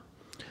different book.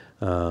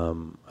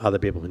 other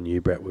people who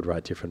knew Brett would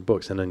write different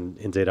books. And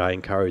indeed, I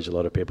encourage a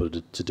lot of people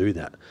to do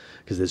that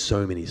because there's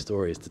so many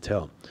stories to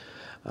tell.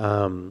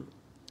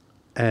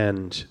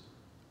 And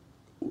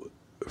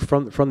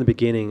from the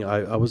beginning,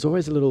 I was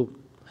always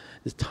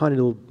this tiny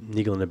little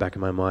niggle in the back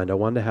of my mind. I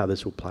wonder how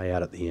this will play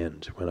out at the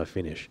end when I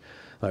finish.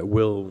 Like,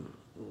 will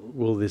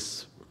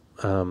this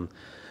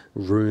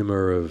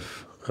rumor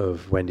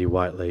of Wendy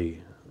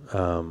Whiteley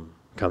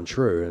come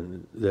true?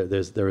 And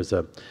there is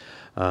a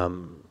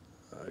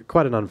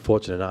quite an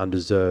unfortunate and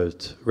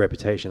undeserved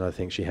reputation I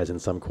think she has in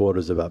some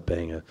quarters about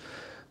being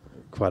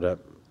quite a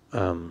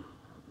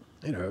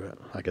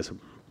I guess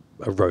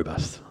a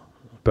robust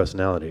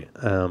personality,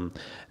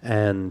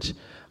 and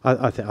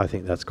I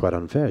think that's quite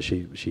unfair.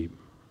 She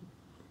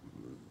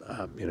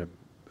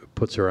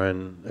puts her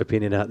own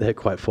opinion out there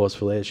quite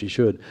forcefully, as she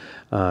should.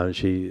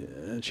 She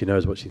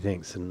knows what she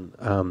thinks,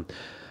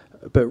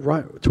 but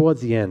right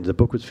towards the end, the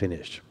book was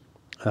finished.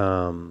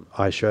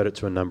 I showed it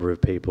to a number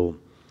of people.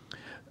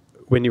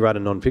 When you write a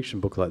non-fiction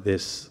book like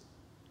this,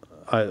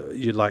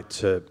 you'd like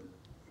to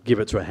give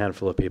it to a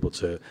handful of people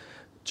to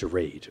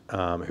read,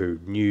 who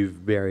knew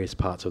various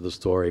parts of the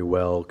story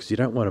well, because you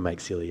don't want to make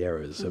silly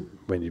errors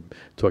when you're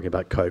talking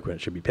about Coke when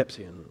it should be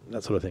Pepsi and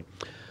that sort of thing.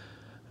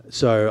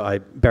 So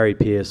Barry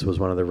Pearce was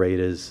one of the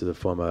readers, the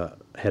former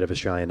head of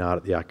Australian Art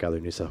at the Art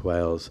Gallery New South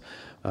Wales.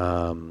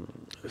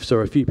 So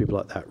a few people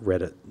like that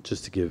read it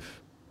just to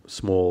give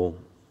small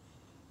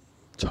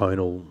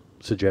tonal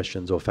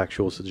suggestions or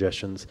factual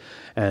suggestions.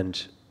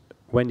 And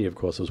Wendy, of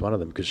course, was one of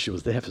them because she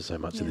was there for so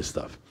much of this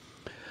stuff.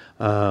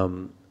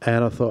 And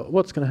I thought,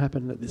 what's going to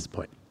happen at this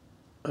point?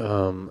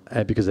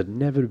 And because it had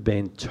never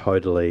been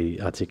totally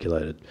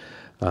articulated,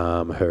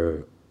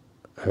 her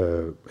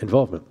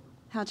involvement.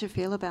 How'd you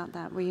feel about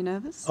that? Were you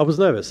nervous? I was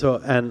nervous,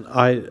 and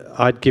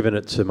I'd given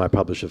it to my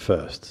publisher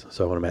first,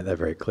 so I want to make that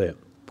very clear.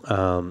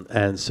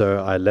 And so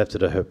I left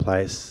it at her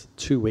place.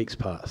 2 weeks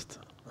passed.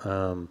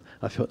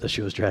 I felt that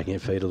she was dragging her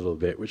feet a little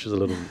bit, which was a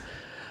little...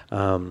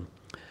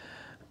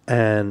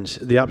 and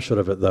the upshot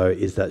of it, though,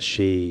 is that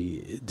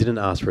she didn't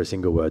ask for a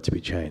single word to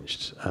be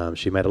changed.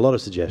 She made a lot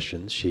of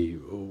suggestions.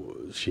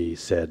 She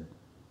said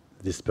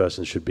this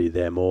person should be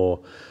there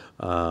more.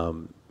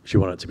 She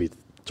wanted it to be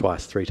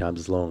twice, 3 times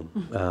as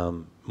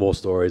long, more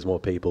stories, more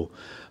people.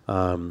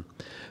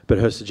 But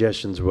her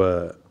suggestions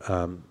were,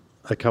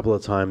 a couple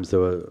of times there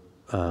were,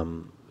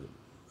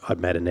 I'd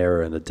made an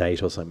error in a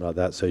date or something like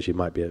that, so she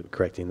might be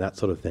correcting that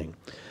sort of thing.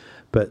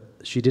 But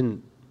she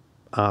didn't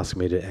ask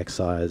me to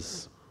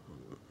excise,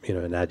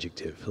 an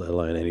adjective, let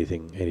alone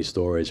any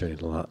stories or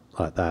anything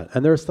like that.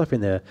 And there is stuff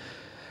in there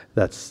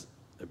that's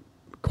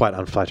quite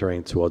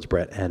unflattering towards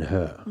Brett and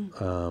her.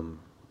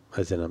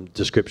 As in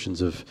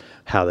descriptions of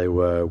how they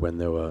were when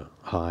they were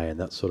high and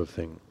that sort of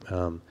thing.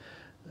 And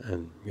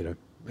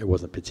it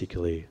wasn't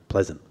particularly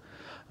pleasant.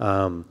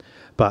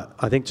 But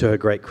I think to her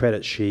great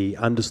credit, she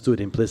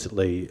understood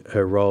implicitly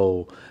her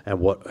role and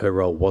what her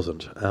role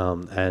wasn't.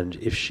 And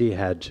if she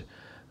had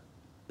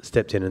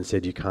stepped in and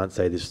said, you can't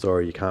say this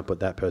story, you can't put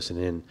that person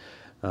in,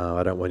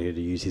 I don't want you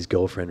to use his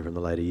girlfriend from the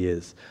later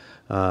years,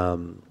 I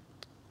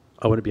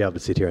wouldn't be able to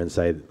sit here and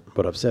say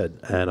what I've said,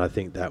 and I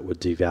think that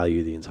would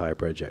devalue the entire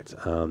project.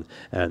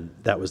 And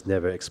that was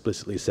never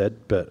explicitly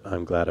said, but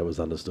I'm glad it was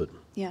understood.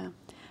 Yeah.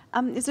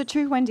 Is it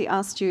true Wendy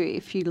asked you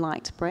if you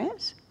liked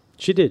Brett?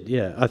 She did,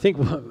 yeah. I think,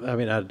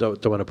 I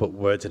don't want to put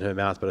words in her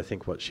mouth, but I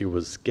think what she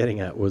was getting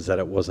at was that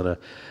it wasn't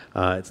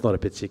it's not a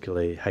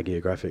particularly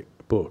hagiographic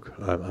book.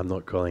 I'm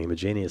not calling him a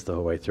genius the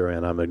whole way through,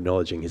 and I'm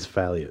acknowledging his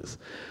failures.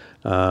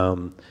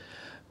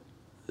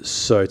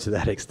 So to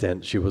that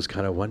extent, she was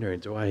kind of wondering,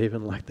 do I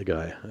even like the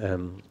guy?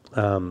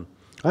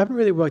 I haven't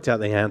really worked out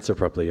the answer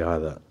properly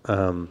either,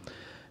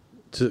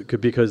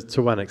 because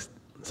to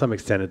some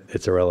extent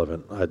it's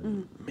irrelevant.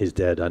 He's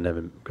dead. I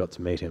never got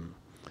to meet him.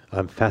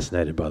 I'm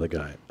fascinated by the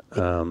guy.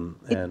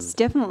 It's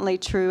definitely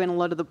true in a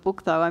lot of the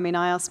book, though. I mean,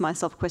 I asked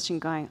myself a question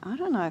going, I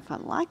don't know if I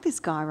like this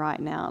guy right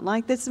now.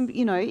 Like, there's some,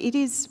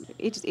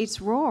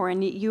 it's raw,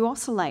 and you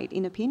oscillate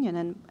in opinion.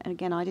 And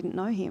again, I didn't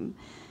know him.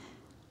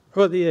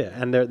 Well, yeah,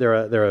 and there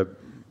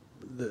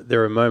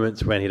are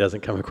moments when he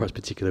doesn't come across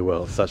particularly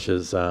well, such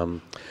as,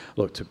 to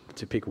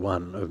pick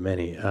one of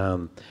many.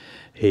 There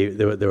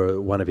were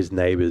one of his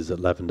neighbours at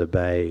Lavender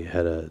Bay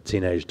had a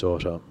teenage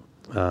daughter,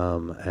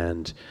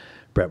 and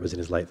Brett was in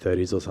his late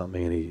 30s or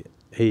something, and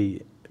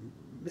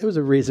there was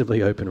a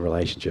reasonably open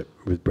relationship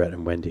with Brett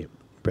and Wendy.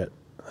 Brett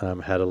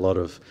had a lot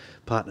of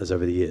partners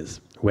over the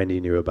years. Wendy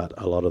knew about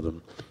a lot of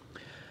them.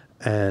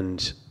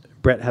 And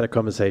Brett had a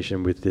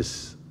conversation with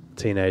this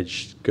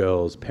teenage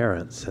girl's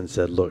parents and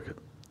said, look,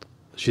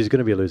 she's going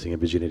to be losing her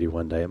virginity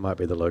one day. It might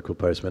be the local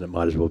postman. It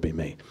might as well be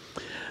me.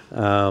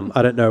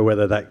 I don't know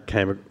whether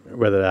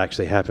that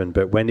actually happened,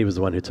 but Wendy was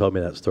the one who told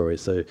me that story.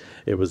 So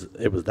it was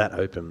that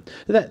open.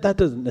 That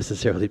doesn't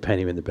necessarily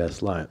paint him in the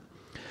best light.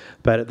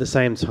 But at the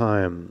same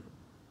time,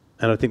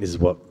 and I think this is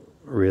what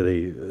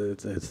really,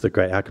 it's the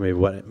great alchemy of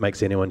what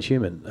makes anyone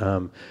human,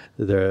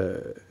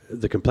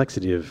 the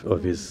complexity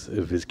of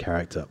his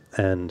character.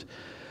 And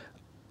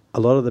a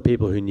lot of the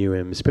people who knew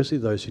him, especially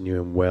those who knew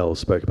him well,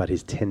 spoke about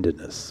his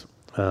tenderness.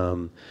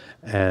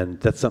 And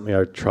that's something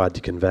I tried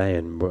to convey,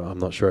 and I'm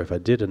not sure if I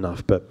did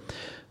enough, but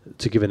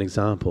to give an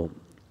example,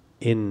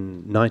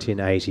 in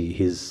 1980,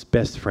 his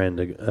best friend,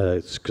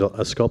 a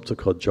sculptor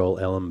called Joel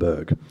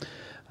Ellenberg,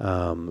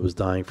 was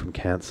dying from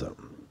cancer.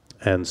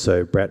 And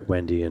so Brett,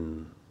 Wendy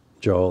and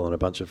Joel and a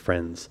bunch of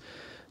friends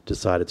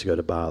decided to go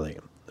to Bali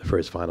for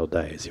his final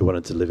days. He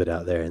wanted to live it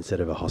out there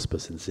instead of a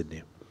hospice in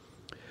Sydney.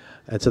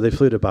 And so they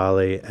flew to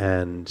Bali,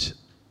 and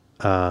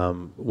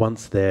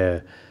once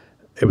there,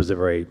 it was a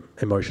very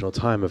emotional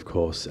time, of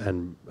course,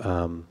 and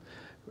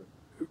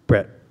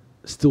Brett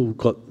still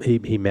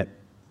he met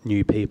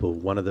new people.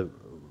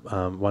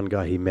 One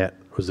guy he met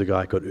was a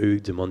guy called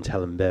Hugues de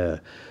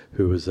Montalembert,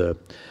 who was a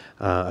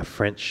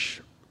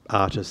French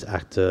artist,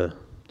 actor,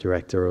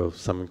 director of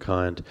some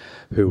kind,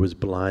 who was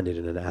blinded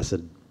in an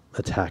acid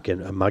attack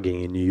and a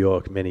mugging in New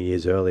York many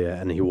years earlier,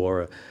 and he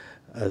wore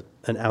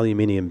an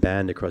aluminium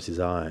band across his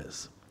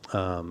eyes,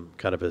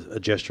 kind of a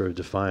gesture of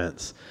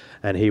defiance.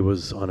 And he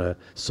was on a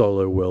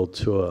solo world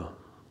tour,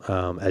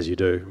 as you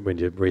do when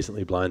you're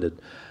recently blinded.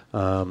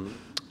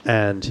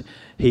 And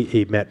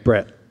he met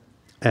Brett,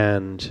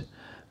 and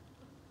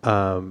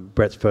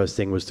Brett's first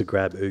thing was to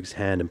grab Hugues'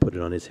 hand and put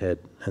it on his head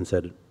and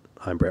said,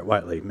 "I'm Brett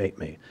Whiteley, meet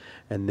me."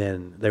 And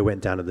then they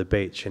went down to the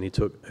beach, and he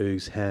took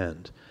Hugues'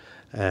 hand,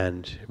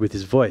 and with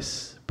his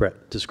voice,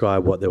 Brett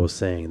described what they were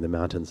seeing, the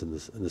mountains and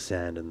the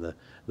sand and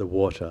the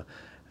water.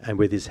 And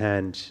with his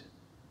hand,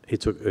 he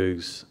took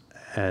Hugues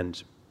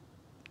and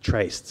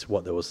traced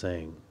what they were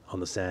seeing on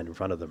the sand in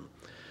front of them.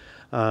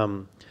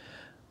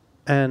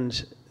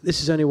 And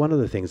this is only one of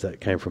the things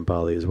that came from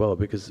Bali as well,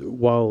 because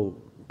while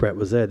Brett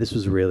was there, this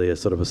was really a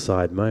sort of a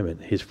side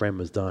moment. His friend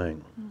was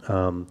dying.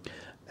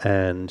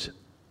 And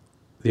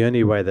the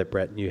only way that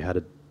Brett knew how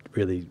to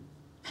really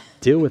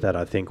deal with that,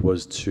 I think,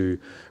 was to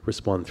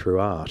respond through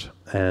art.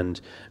 And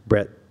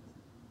Brett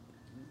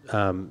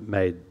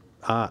made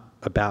art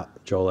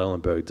about Joel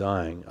Ellenberg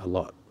dying a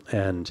lot.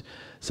 And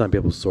some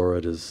people saw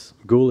it as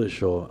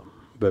ghoulish,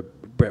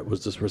 but Brett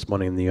was just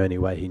responding in the only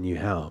way he knew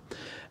how.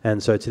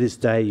 And so to this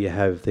day, you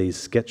have these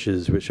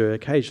sketches which are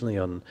occasionally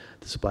on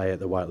display at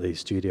the Whiteley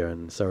Studio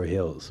in Surrey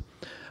Hills.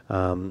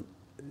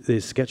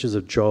 These sketches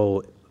of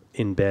Joel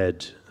in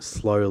bed,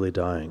 slowly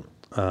dying.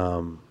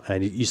 And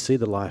you see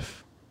the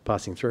life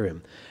passing through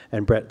him.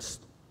 And Brett's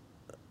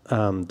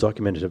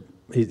documented it.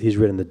 He's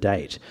written the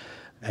date,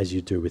 as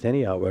you do with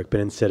any artwork, but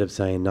instead of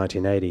saying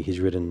 1980, he's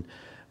written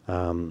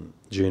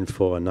June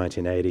 4,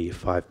 1980,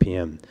 5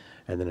 p.m.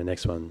 And then the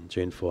next one,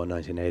 June 4,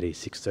 1980,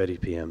 6:30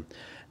 p.m.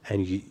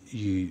 And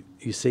you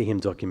see him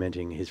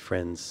documenting his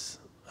friend's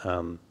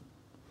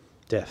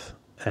death.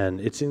 And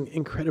it's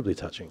incredibly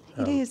touching.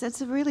 It is.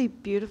 It's a really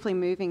beautifully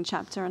moving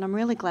chapter, and I'm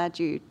really glad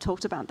you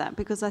talked about that,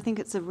 because I think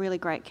it's a really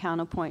great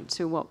counterpoint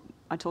to what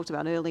I talked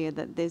about earlier,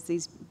 that there's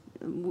these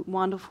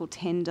wonderful,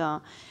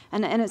 tender,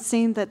 and it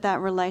seemed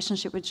that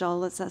relationship with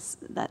Joel is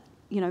that,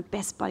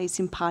 best buddy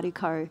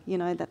simpatico,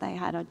 that they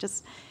had. I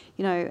just,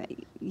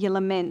 you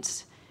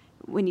lament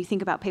when you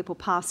think about people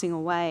passing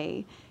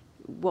away,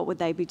 what would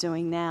they be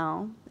doing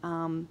now?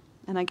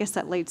 And I guess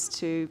that leads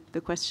to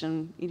the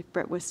question, if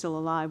Brett were still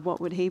alive, what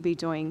would he be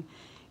doing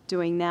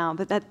now?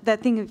 But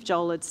that thing if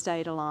Joel had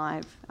stayed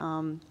alive,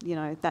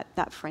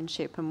 that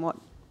friendship and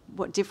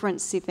what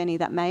difference, if any,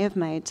 that may have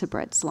made to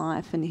Brett's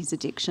life and his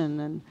addiction.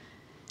 And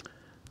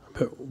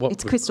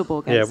it's crystal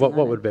ball gazing. Yeah,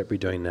 what would Brett be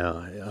doing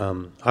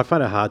now? I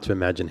find it hard to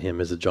imagine him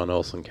as a John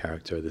Olsen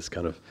character, this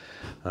kind of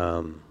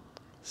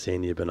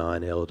senior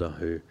benign elder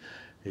who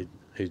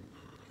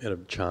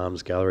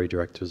charms gallery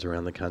directors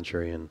around the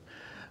country, and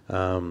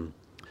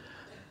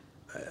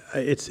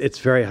it's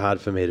very hard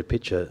for me to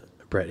picture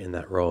Brett in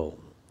that role.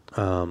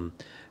 And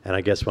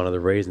I guess one of the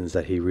reasons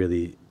that he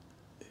really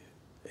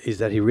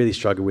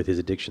struggled with his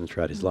addiction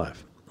throughout his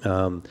life.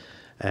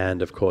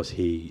 And of course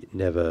he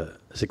never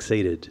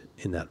succeeded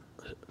in that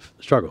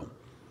struggle.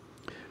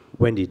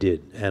 Wendy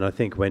did, and I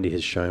think Wendy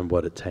has shown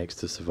what it takes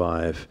to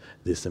survive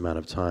this amount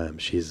of time.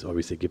 She's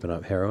obviously given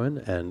up heroin,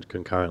 and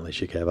concurrently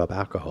she gave up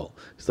alcohol,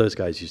 because those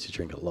guys used to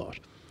drink a lot.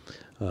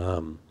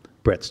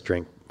 Brett's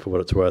drink, for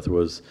what it's worth,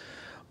 was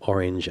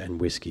orange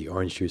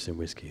juice and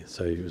whiskey.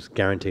 So he was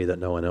guaranteed that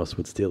no one else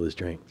would steal his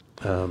drink.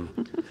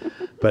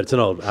 But it's an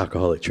old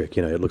alcoholic trick,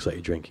 it looks like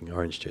you're drinking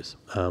orange juice.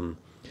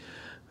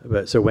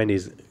 But so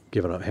Wendy's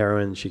given up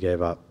heroin, she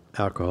gave up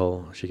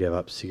alcohol, she gave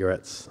up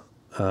cigarettes.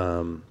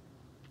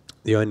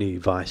 The only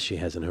vice she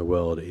has in her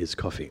world is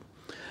coffee.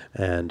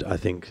 And I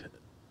think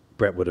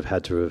Brett would have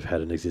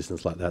had an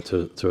existence like that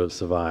to have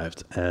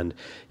survived. And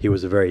he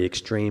was a very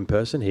extreme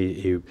person.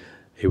 He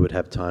would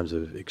have times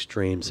of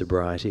extreme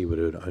sobriety. He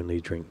would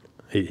only drink,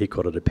 he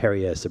called it a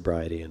Perrier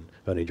sobriety, and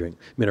only drink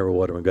mineral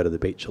water and go to the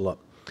beach a lot.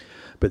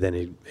 But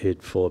then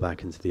he'd fall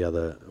back into the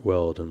other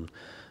world. And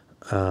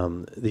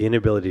the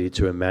inability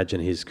to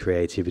imagine his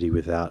creativity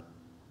without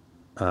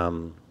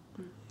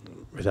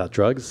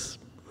drugs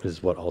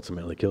is what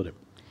ultimately killed him.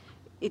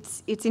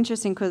 It's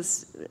interesting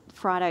because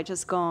Friday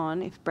just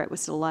gone, if Brett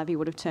was still alive, he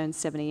would have turned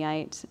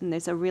 78. And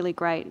there's a really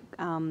great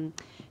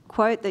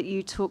quote that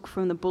you took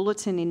from the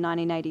Bulletin in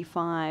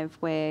 1985,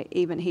 where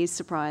even he's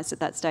surprised at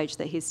that stage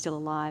that he's still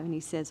alive, and he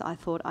says, "I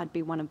thought I'd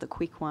be one of the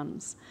quick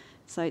ones."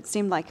 So it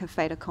seemed like a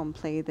fait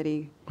accompli that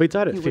he... Well, he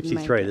died at he wouldn't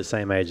 53, make it. the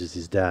same age as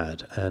his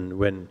dad. And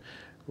when,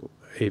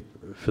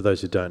 for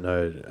those who don't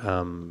know,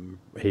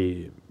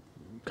 he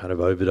kind of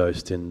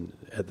overdosed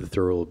at the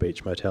Thirroul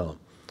Beach Motel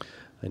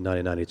in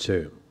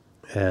 1992.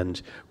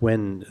 And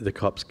when the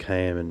cops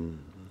came and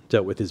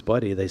dealt with his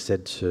body, they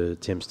said to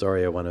Tim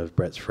Storia, one of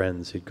Brett's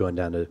friends who'd gone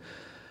down to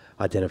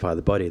identify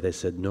the body, they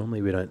said,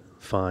 normally we don't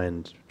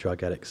find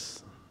drug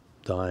addicts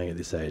dying at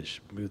this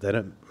age. They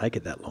don't make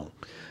it that long.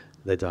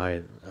 They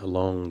die a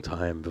long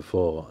time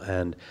before.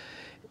 And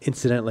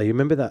incidentally, you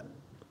remember that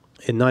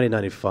in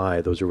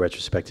 1995 there was a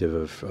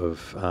retrospective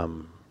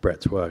of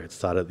Brett's work. It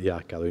started at the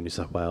Art Gallery in New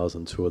South Wales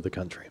and toured the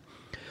country.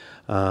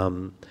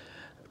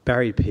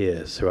 Barry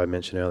Pearce, who I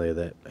mentioned earlier,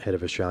 the head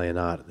of Australian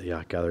art at the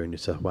Art Gallery in New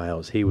South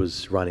Wales, he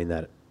was running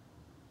that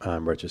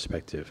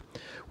retrospective.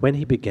 When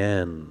he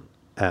began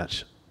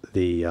at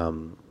the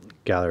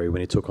gallery, when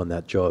he took on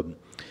that job,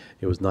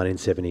 it was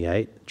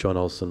 1978. John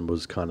Olsen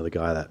was kind of the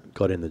guy that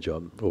got in the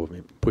job, or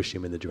pushed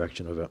him in the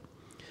direction of it.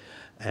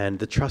 And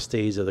the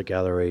trustees of the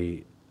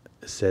gallery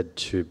said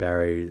to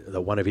Barry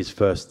that one of his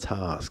first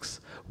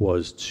tasks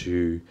was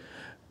to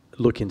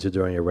look into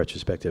doing a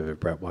retrospective of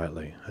Brett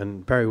Whiteley.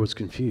 And Barry was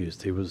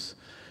confused. He was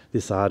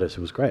this artist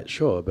who was great,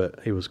 sure,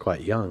 but he was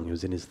quite young. He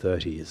was in his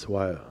 30s.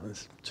 Why?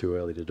 It's too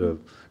early to do a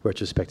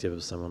retrospective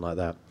of someone like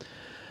that.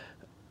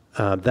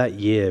 That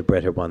year,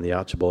 Brett had won the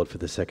Archibald for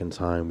the second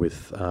time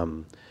with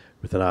an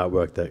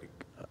artwork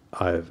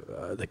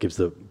that gives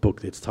the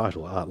book its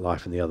title, Art,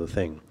 Life and the Other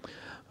Thing.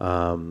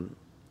 And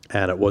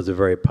it was a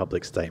very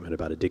public statement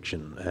about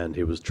addiction, and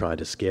he was trying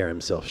to scare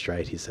himself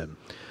straight, he said.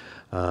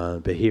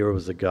 But here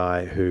was a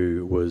guy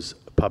who was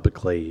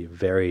publicly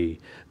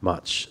very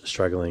much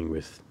struggling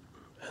with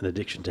an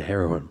addiction to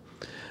heroin.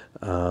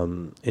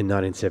 In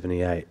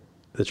 1978,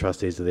 the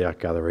trustees of the Art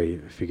Gallery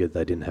figured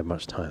they didn't have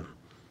much time.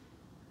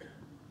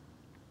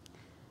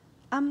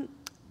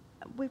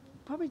 We're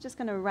probably just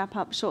going to wrap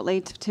up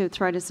shortly to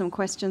throw to some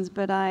questions,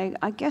 but I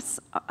guess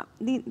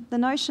the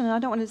notion, and I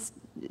don't want to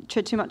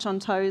tread too much on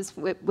toes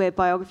where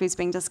biography is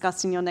being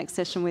discussed in your next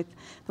session with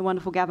the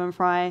wonderful Gavin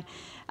Fry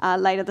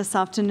later this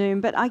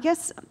afternoon, but I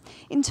guess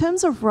in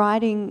terms of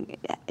writing,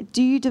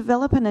 do you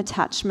develop an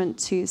attachment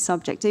to your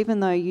subject even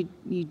though you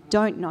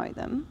don't know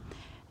them?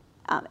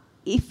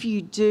 If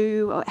you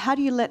do, how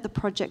do you let the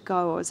project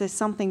go, or is there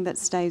something that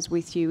stays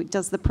with you?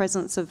 Does the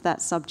presence of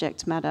that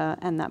subject matter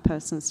and that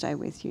person stay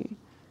with you?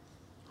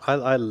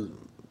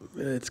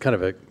 It's kind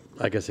of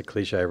I guess a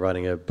cliche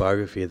writing a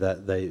biography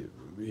that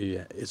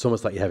it's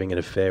almost like you're having an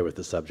affair with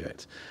the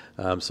subject.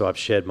 So I've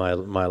shared my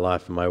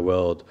life and my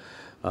world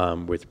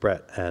with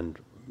Brett, and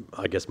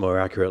I guess more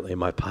accurately,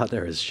 my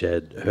partner has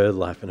shared her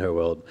life and her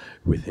world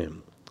with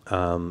him.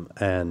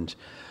 And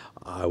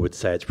I would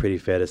say it's pretty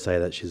fair to say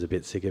that she's a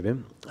bit sick of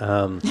him.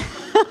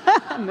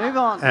 Move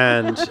on.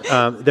 And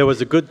there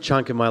was a good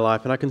chunk of my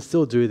life, and I can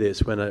still do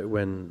this when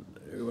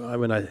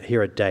I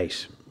hear a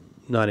date,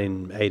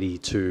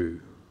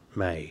 1982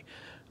 May,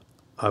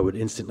 I would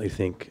instantly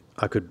think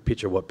I could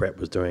picture what Brett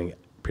was doing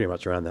pretty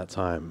much around that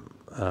time.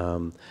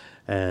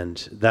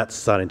 And that's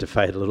starting to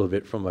fade a little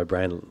bit from my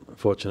brain,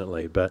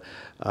 fortunately. But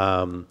if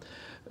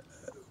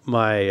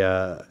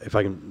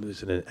I can,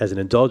 as an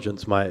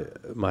indulgence,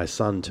 my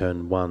son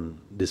turned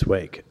 1 this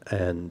week,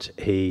 and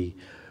he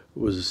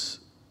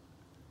was,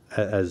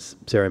 as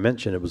Sarah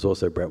mentioned, it was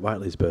also Brett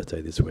Whiteley's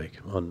birthday this week,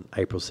 on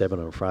April 7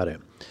 on Friday.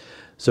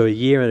 So a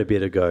year and a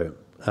bit ago,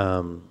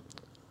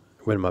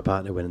 when my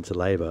partner went into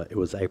labour, it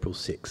was April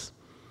 6.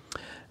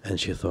 And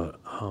she thought,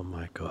 oh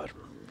my God.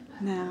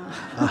 No.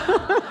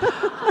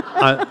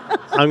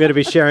 I'm going to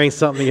be sharing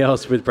something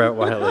else with Brett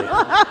Whiteley.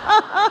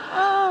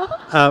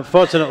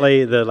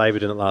 Fortunately, the labour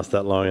didn't last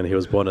that long, and he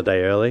was born a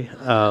day early.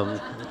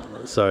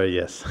 So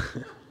yes,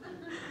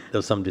 there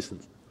was some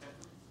distance.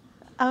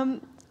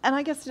 And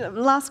I guess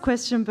last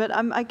question, but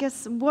I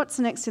guess what's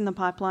next in the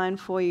pipeline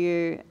for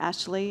you,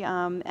 Ashley?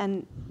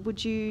 And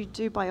would you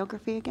do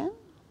biography again?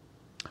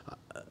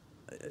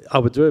 I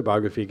would do a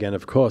biography again,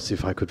 of course,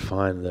 if I could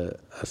find a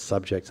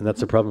subject. And that's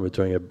the problem with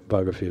doing a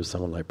biography of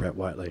someone like Brett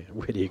Whiteley.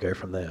 Where do you go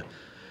from there?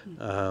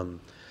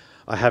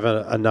 I have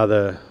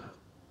another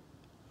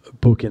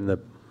book in the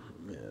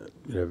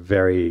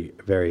very,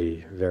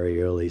 very,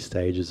 very early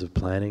stages of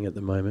planning at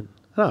the moment.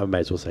 I may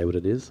as well say what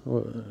it is.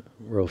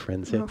 We're all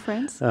friends here. We're all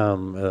friends.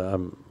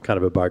 Kind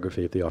of a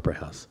biography of the Opera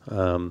House.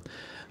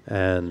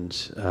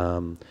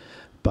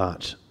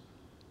 But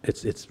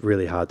it's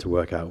really hard to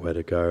work out where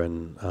to go,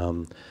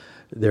 and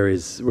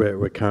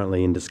we're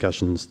currently in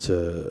discussions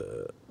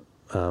to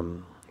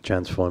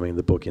transforming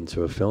the book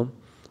into a film,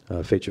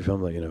 a feature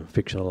film, like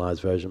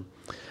fictionalized version,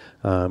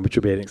 which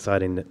will be an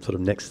exciting sort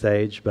of next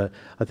stage. But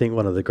I think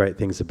one of the great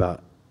things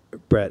about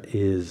Brett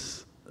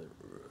is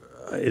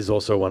is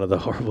also one of the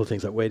horrible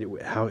things.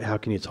 Like, how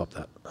can you top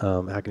that?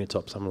 How can you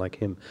top someone like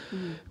him?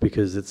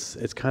 Because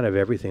it's kind of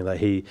everything. Like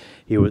he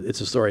was.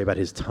 It's a story about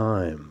his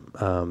time,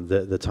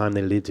 the time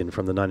they lived in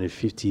from the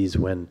 1950s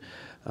when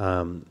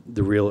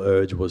the real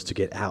urge was to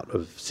get out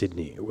of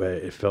Sydney, where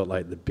it felt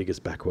like the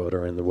biggest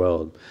backwater in the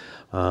world,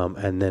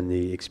 and then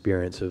the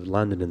experience of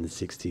London in the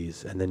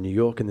 60s, and then New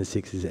York in the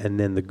 60s, and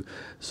then the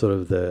sort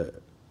of the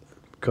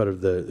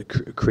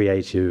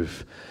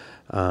creative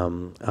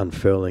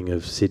unfurling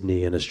of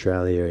Sydney and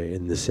Australia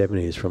in the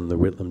 70s from the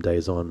Whitlam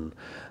days on,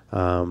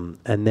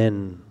 and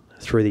then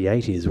through the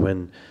 80s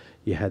when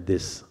you had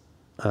this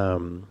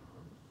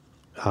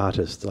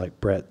artist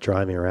like Brett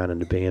driving around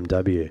in a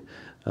BMW.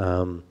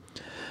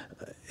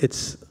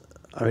 It's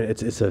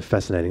a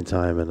fascinating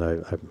time, and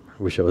I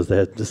wish I was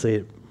there to see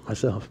it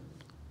myself.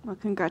 Well,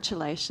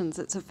 congratulations.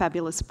 It's a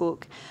fabulous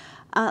book.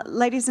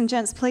 Ladies and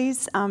gents,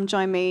 please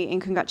join me in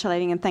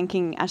congratulating and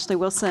thanking Ashley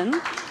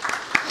Wilson.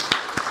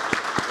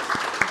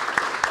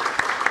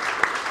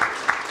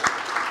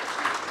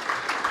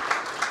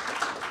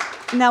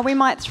 Now, we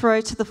might throw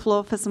to the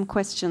floor for some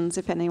questions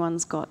if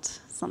anyone's got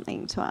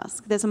something to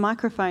ask. There's a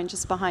microphone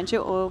just behind you,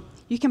 or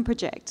you can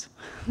project.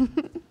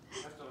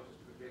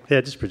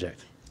 Yeah, just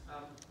project.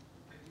 Have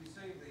you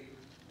seen the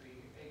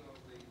egg of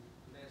the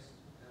nest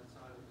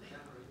outside of the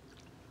gallery?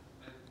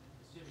 And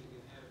assuming you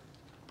have,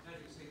 how do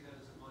you see that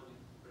as a monument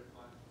to Brett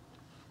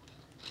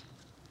Whiteley?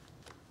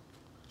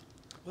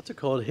 What's it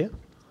called here?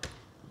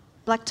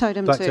 Black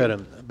Totem Black too.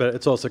 Totem, but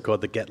it's also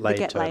called the Get Laid The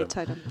Get Totem. Laid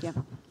Totem, yeah.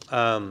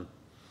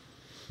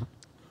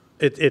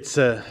 It's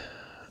a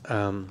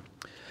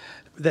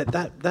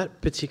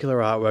that particular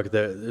artwork.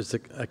 There's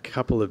a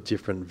couple of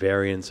different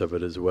variants of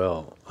it as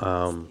well.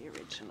 That's the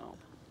original.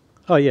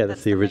 Oh yeah,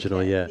 that's the original.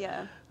 maquette,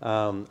 Yeah.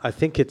 yeah. I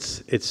think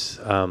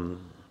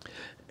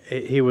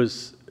he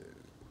was.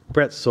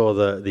 Brett saw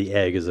the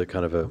egg as a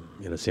kind of a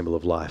symbol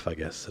of life, I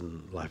guess,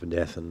 and life and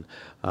death, and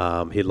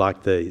he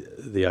liked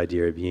the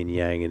idea of yin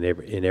yang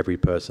in every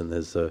person.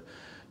 There's the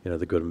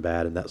good and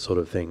bad and that sort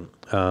of thing,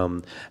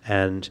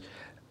 and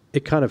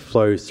it kind of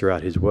flows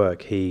throughout his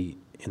work.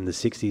 In the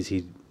 60s,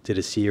 he did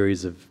a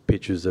series of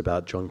pictures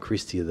about John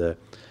Christie, the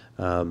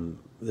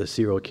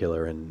serial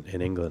killer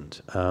in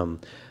England,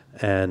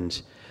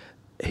 and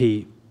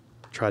he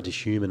tried to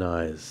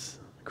humanize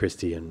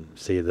Christie and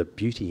see the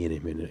beauty in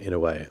him in a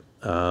way.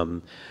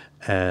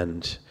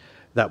 And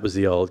that was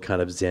the old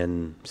kind of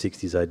Zen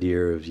 60s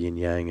idea of yin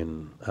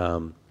yang,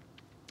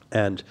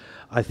 and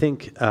I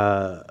think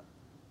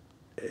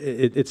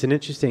it's an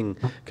interesting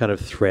kind of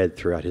thread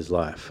throughout his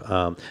life.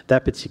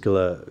 That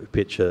particular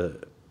picture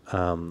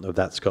of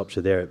that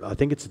sculpture there, I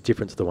think it's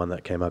different to the one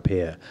that came up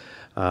here.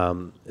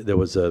 There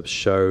was a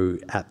show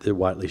at the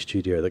Whiteley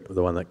studio,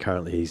 the one that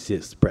currently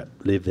exists. Brett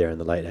lived there in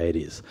the late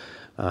 80s,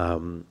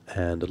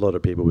 and a lot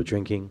of people were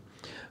drinking.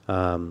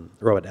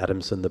 Robert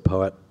Adamson, the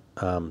poet,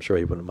 I'm sure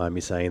he wouldn't mind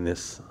me saying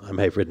this, I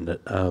may have written it,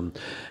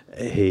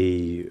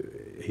 he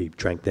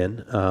drank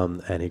then,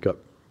 and he got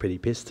pretty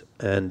pissed,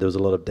 and there was a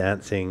lot of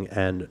dancing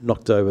and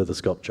knocked over the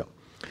sculpture.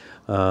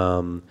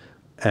 What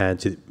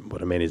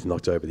I mean is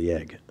knocked over the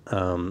egg,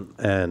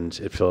 and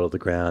it fell to the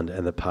ground,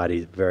 and the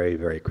party very,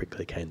 very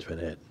quickly came to an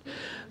end.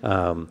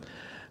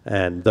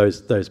 And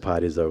those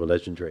parties were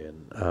legendary,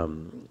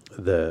 and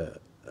the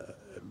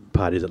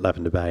parties at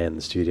Lavender Bay and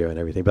the studio and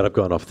everything. But I've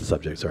gone off the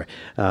subject. Sorry.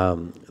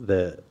 I'm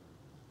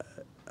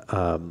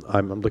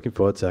looking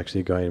forward to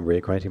actually going and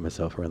reacquainting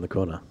myself around the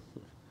corner.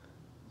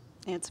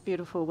 It's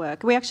beautiful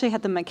work. We actually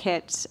had the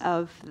maquette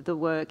of the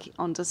work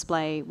on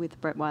display with the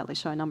Brett Whiteley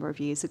show a number of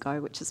years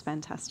ago, which is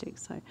fantastic.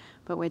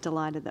 But we're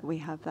delighted that we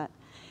have that,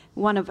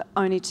 one of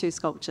only 2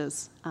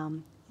 sculptures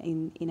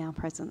in our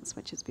presence,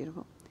 which is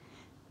beautiful.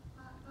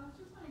 I was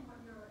just wondering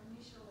what your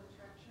initial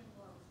attraction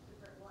was to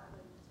Brett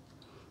Whiteley.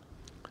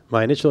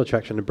 My initial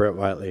attraction to Brett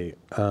Whiteley,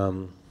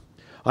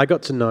 I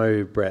got to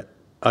know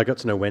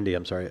Wendy,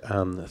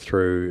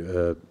 through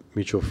a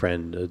mutual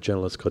friend, a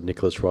journalist called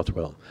Nicholas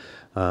Rothwell.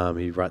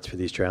 He writes for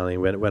The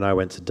Australian. When I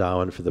went to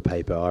Darwin for the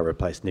paper, I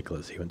replaced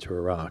Nicholas. He went to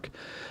Iraq.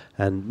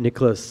 And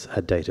Nicholas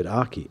had dated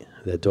Archie,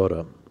 their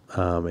daughter,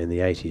 in the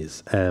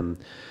 80s. And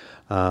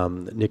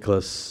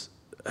Nicholas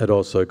had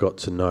also got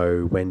to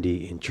know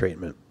Wendy in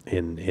treatment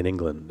in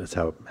England. That's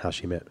how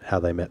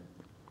they met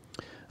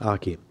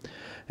Archie.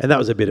 And that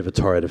was a bit of a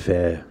torrid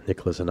affair,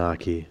 Nicholas and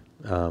Archie.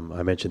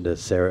 I mentioned to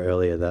Sarah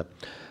earlier that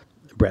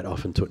Brett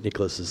often took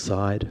Nicholas's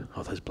side.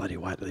 Oh, those bloody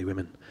Whiteley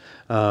women.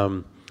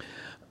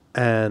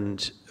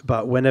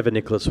 But whenever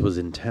Nicholas was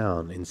in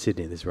town, in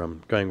Sydney, this is where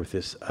I'm going with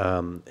this,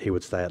 he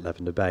would stay at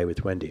Lavender Bay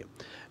with Wendy.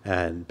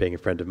 And being a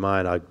friend of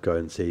mine, I'd go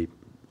and see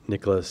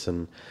Nicholas,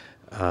 and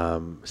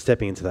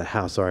stepping into the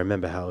house, I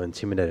remember how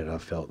intimidated I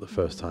felt the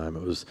first time.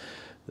 It was,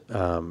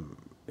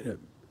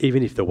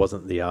 even if there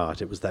wasn't the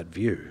art, it was that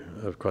view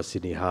across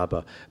Sydney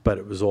Harbour, but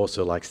it was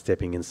also like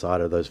stepping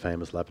inside of those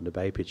famous Lavender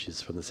Bay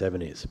pictures from the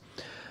 70s.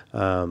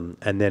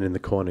 And then in the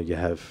corner you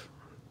have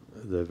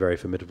the very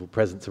formidable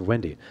presence of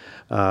Wendy.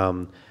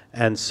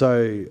 And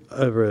so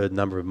over a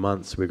number of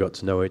months we got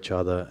to know each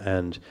other,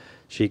 and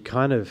she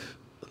kind of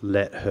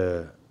let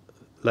her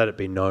let it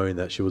be known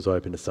that she was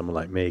open to someone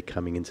like me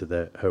coming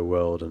into her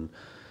world and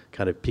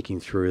kind of picking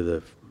through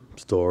the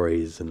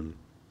stories and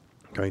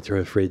going through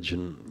her fridge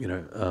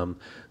and,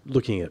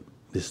 looking at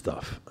this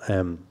stuff.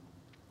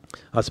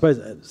 I suppose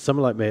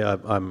someone like me,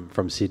 I'm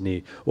from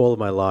Sydney. All of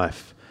my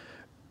life,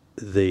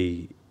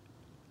 the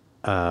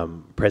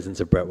presence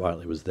of Brett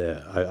Whiteley was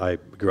there. I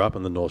grew up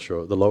on the North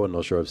Shore, the lower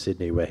North Shore of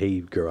Sydney, where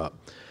he grew up.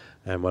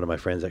 And one of my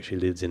friends actually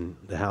lives in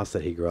the house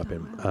that he grew up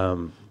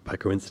in, by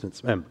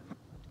coincidence.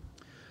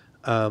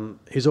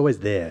 He's always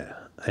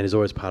there, and he's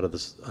always part of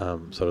this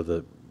sort of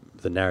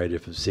the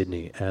narrative of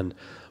Sydney. And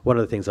one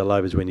of the things I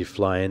love is when you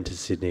fly into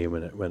Sydney,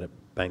 when it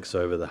banks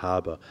over the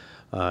harbour,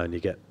 and you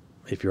get,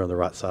 if you're on the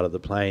right side of the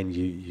plane,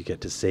 you get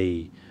to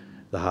see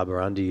the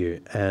harbour under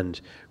you. And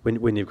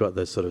when you've got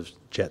those sort of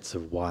jets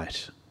of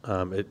white,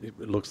 it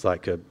looks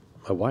like a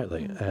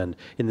Whiteley. And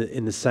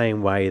in the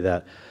same way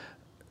that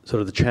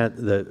sort of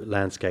the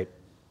landscape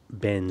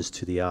bends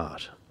to the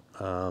art.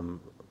 In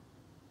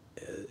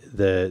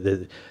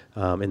the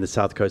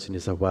south coast of New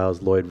South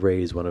Wales, Lloyd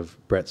Rees, one of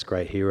Brett's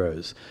great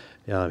heroes,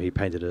 he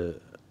painted a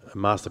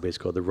masterpiece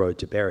called The Road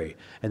to Berry.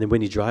 And then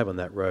when you drive on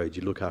that road,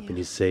 you look up and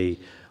you see,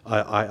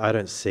 I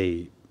don't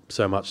see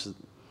so much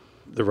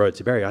the road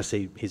to Berry, I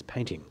see his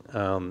painting.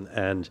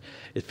 And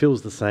it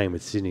feels the same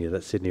with Sydney,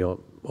 that Sydney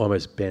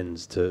almost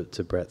bends to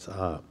Brett's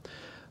art.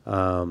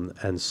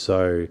 And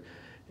so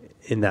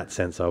in that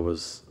sense, I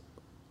was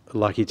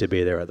lucky to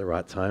be there at the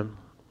right time,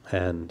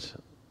 and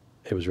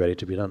it was ready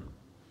to be done.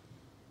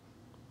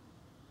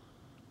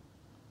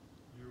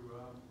 You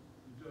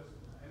just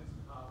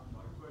answered half of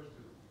my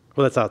question.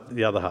 Well, that's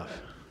the other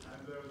half.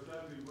 And there were so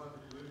many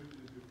wonderful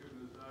images you've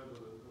given us over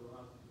the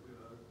last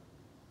amount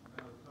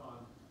of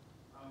time.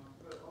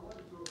 But I want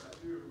to talk about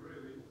you,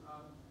 really.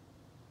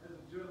 As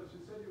a journalist,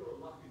 you said you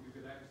were lucky to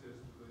get access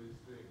to these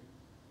things.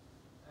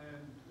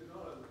 And it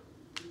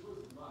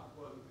wasn't luck,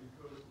 was it?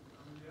 Because,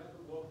 you had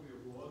the Walkley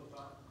Award,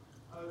 but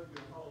over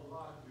your whole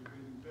life you've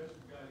been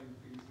investigating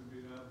things and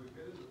being able to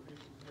get into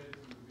people's heads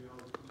and to be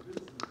able to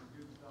convince them to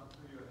give stuff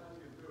to you. How do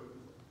you do it?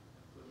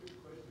 It's a big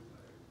question,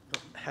 maybe.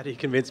 How do you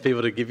convince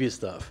people to give you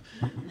stuff?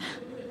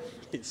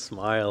 You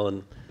smile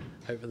and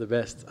hope for the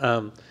best.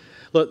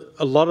 Look,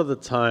 a lot of the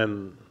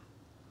time,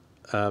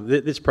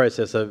 this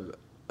process of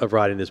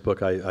writing this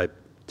book, I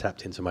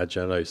tapped into my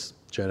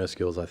journo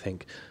skills, I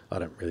think. I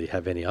don't really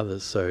have any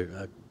others, so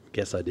I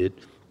guess I did.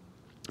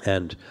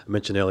 And I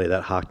mentioned earlier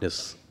that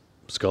Harkness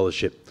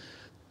scholarship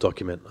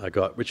document I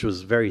got, which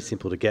was very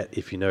simple to get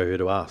if you know who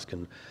to ask,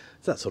 and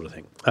it's that sort of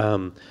thing.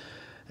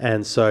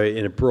 And so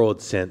in a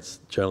broad sense,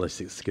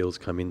 journalistic skills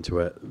come into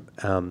it.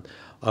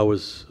 I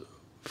was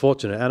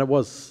fortunate, and it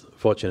was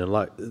fortunate and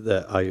luck,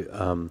 that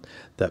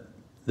that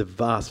the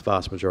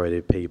vast majority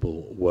of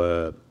people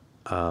were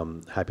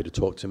happy to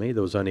talk to me.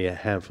 There was only a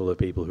handful of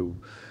people who,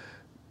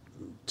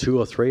 2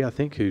 or 3, I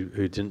think, who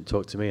didn't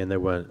talk to me, and they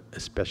weren't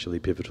especially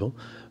pivotal.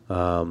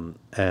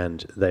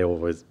 And they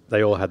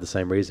all had the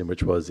same reason,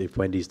 which was, if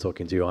Wendy's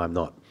talking to you, I'm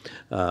not.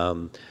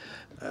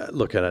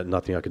 Look,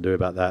 nothing I can do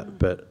about that,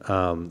 but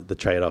the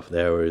trade-off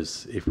there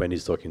is, if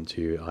Wendy's talking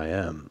to you, I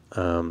am.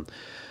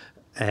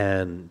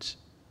 And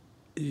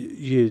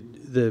the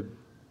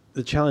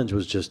challenge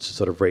was just to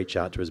sort of reach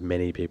out to as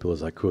many people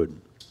as I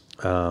could.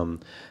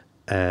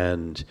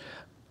 And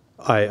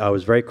I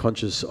was very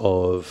conscious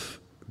of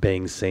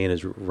being seen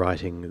as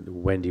writing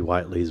Wendy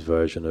Whiteley's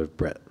version of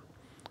Brett,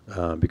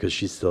 because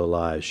she's still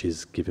alive.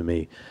 She's given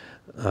me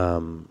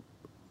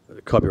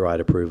copyright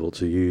approval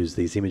to use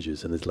these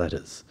images and these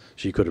letters.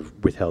 She could have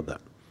withheld that.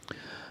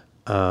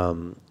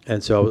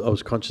 And so I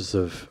was conscious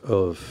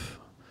of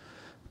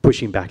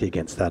pushing back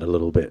against that a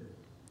little bit.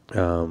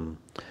 And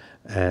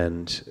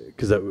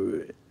because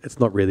it's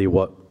not really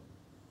what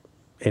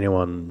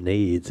anyone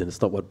needs, and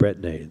it's not what Brett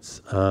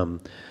needs.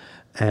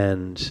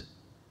 And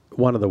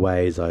one of the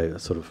ways I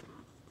sort of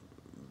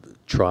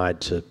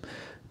tried to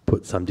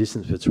put some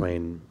distance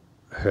between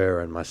her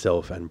and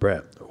myself and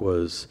Brett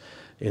was,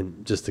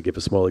 just to give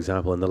a small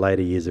example, in the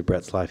later years of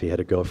Brett's life, he had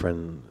a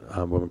girlfriend,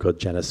 a woman called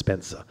Janice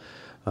Spencer.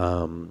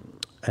 And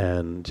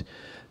a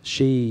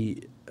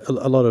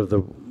lot of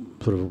the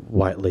sort of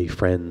Whiteley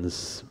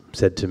friends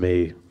said to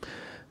me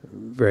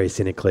very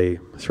cynically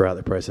throughout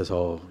the process,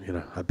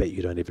 I bet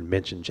you don't even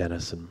mention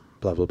Janice and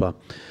blah, blah, blah.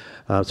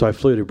 So I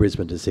flew to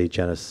Brisbane to see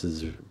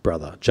Janice's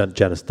brother.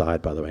 Janice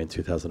died, by the way, in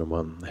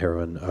 2001,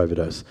 heroin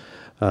overdose.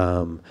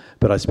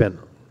 But I spent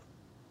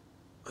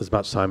as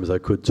much time as I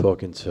could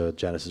talking to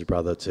Janice's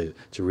brother to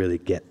really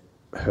get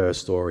her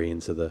story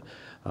into the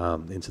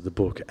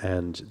book.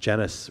 And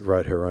Janice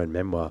wrote her own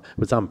memoir. It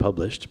was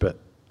unpublished, but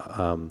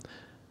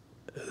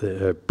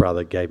her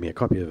brother gave me a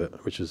copy of it,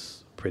 which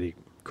was pretty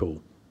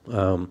cool.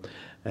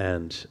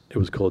 And it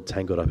was called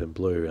Tangled Up in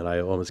Blue, and I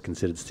almost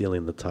considered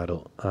stealing the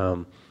title.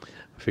 I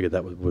figured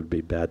that would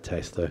be bad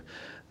taste, though.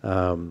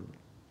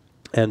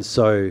 And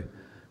so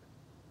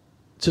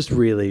just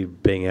really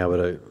being able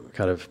to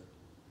kind of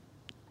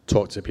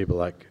talk to people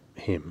like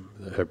him,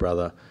 her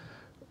brother,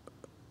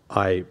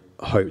 I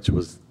hoped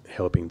was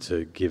helping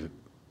to give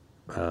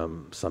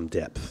some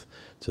depth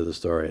to the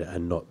story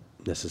and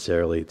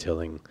necessarily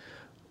telling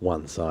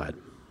one side.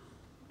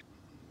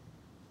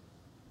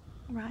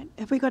 Right.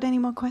 Have we got any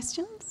more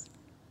questions?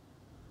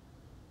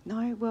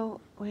 No?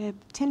 Well, we're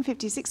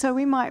 10:56, so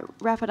we might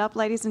wrap it up,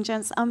 ladies and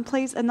gents.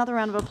 Please, another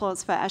round of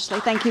applause for Ashley.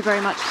 Thank you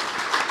very much.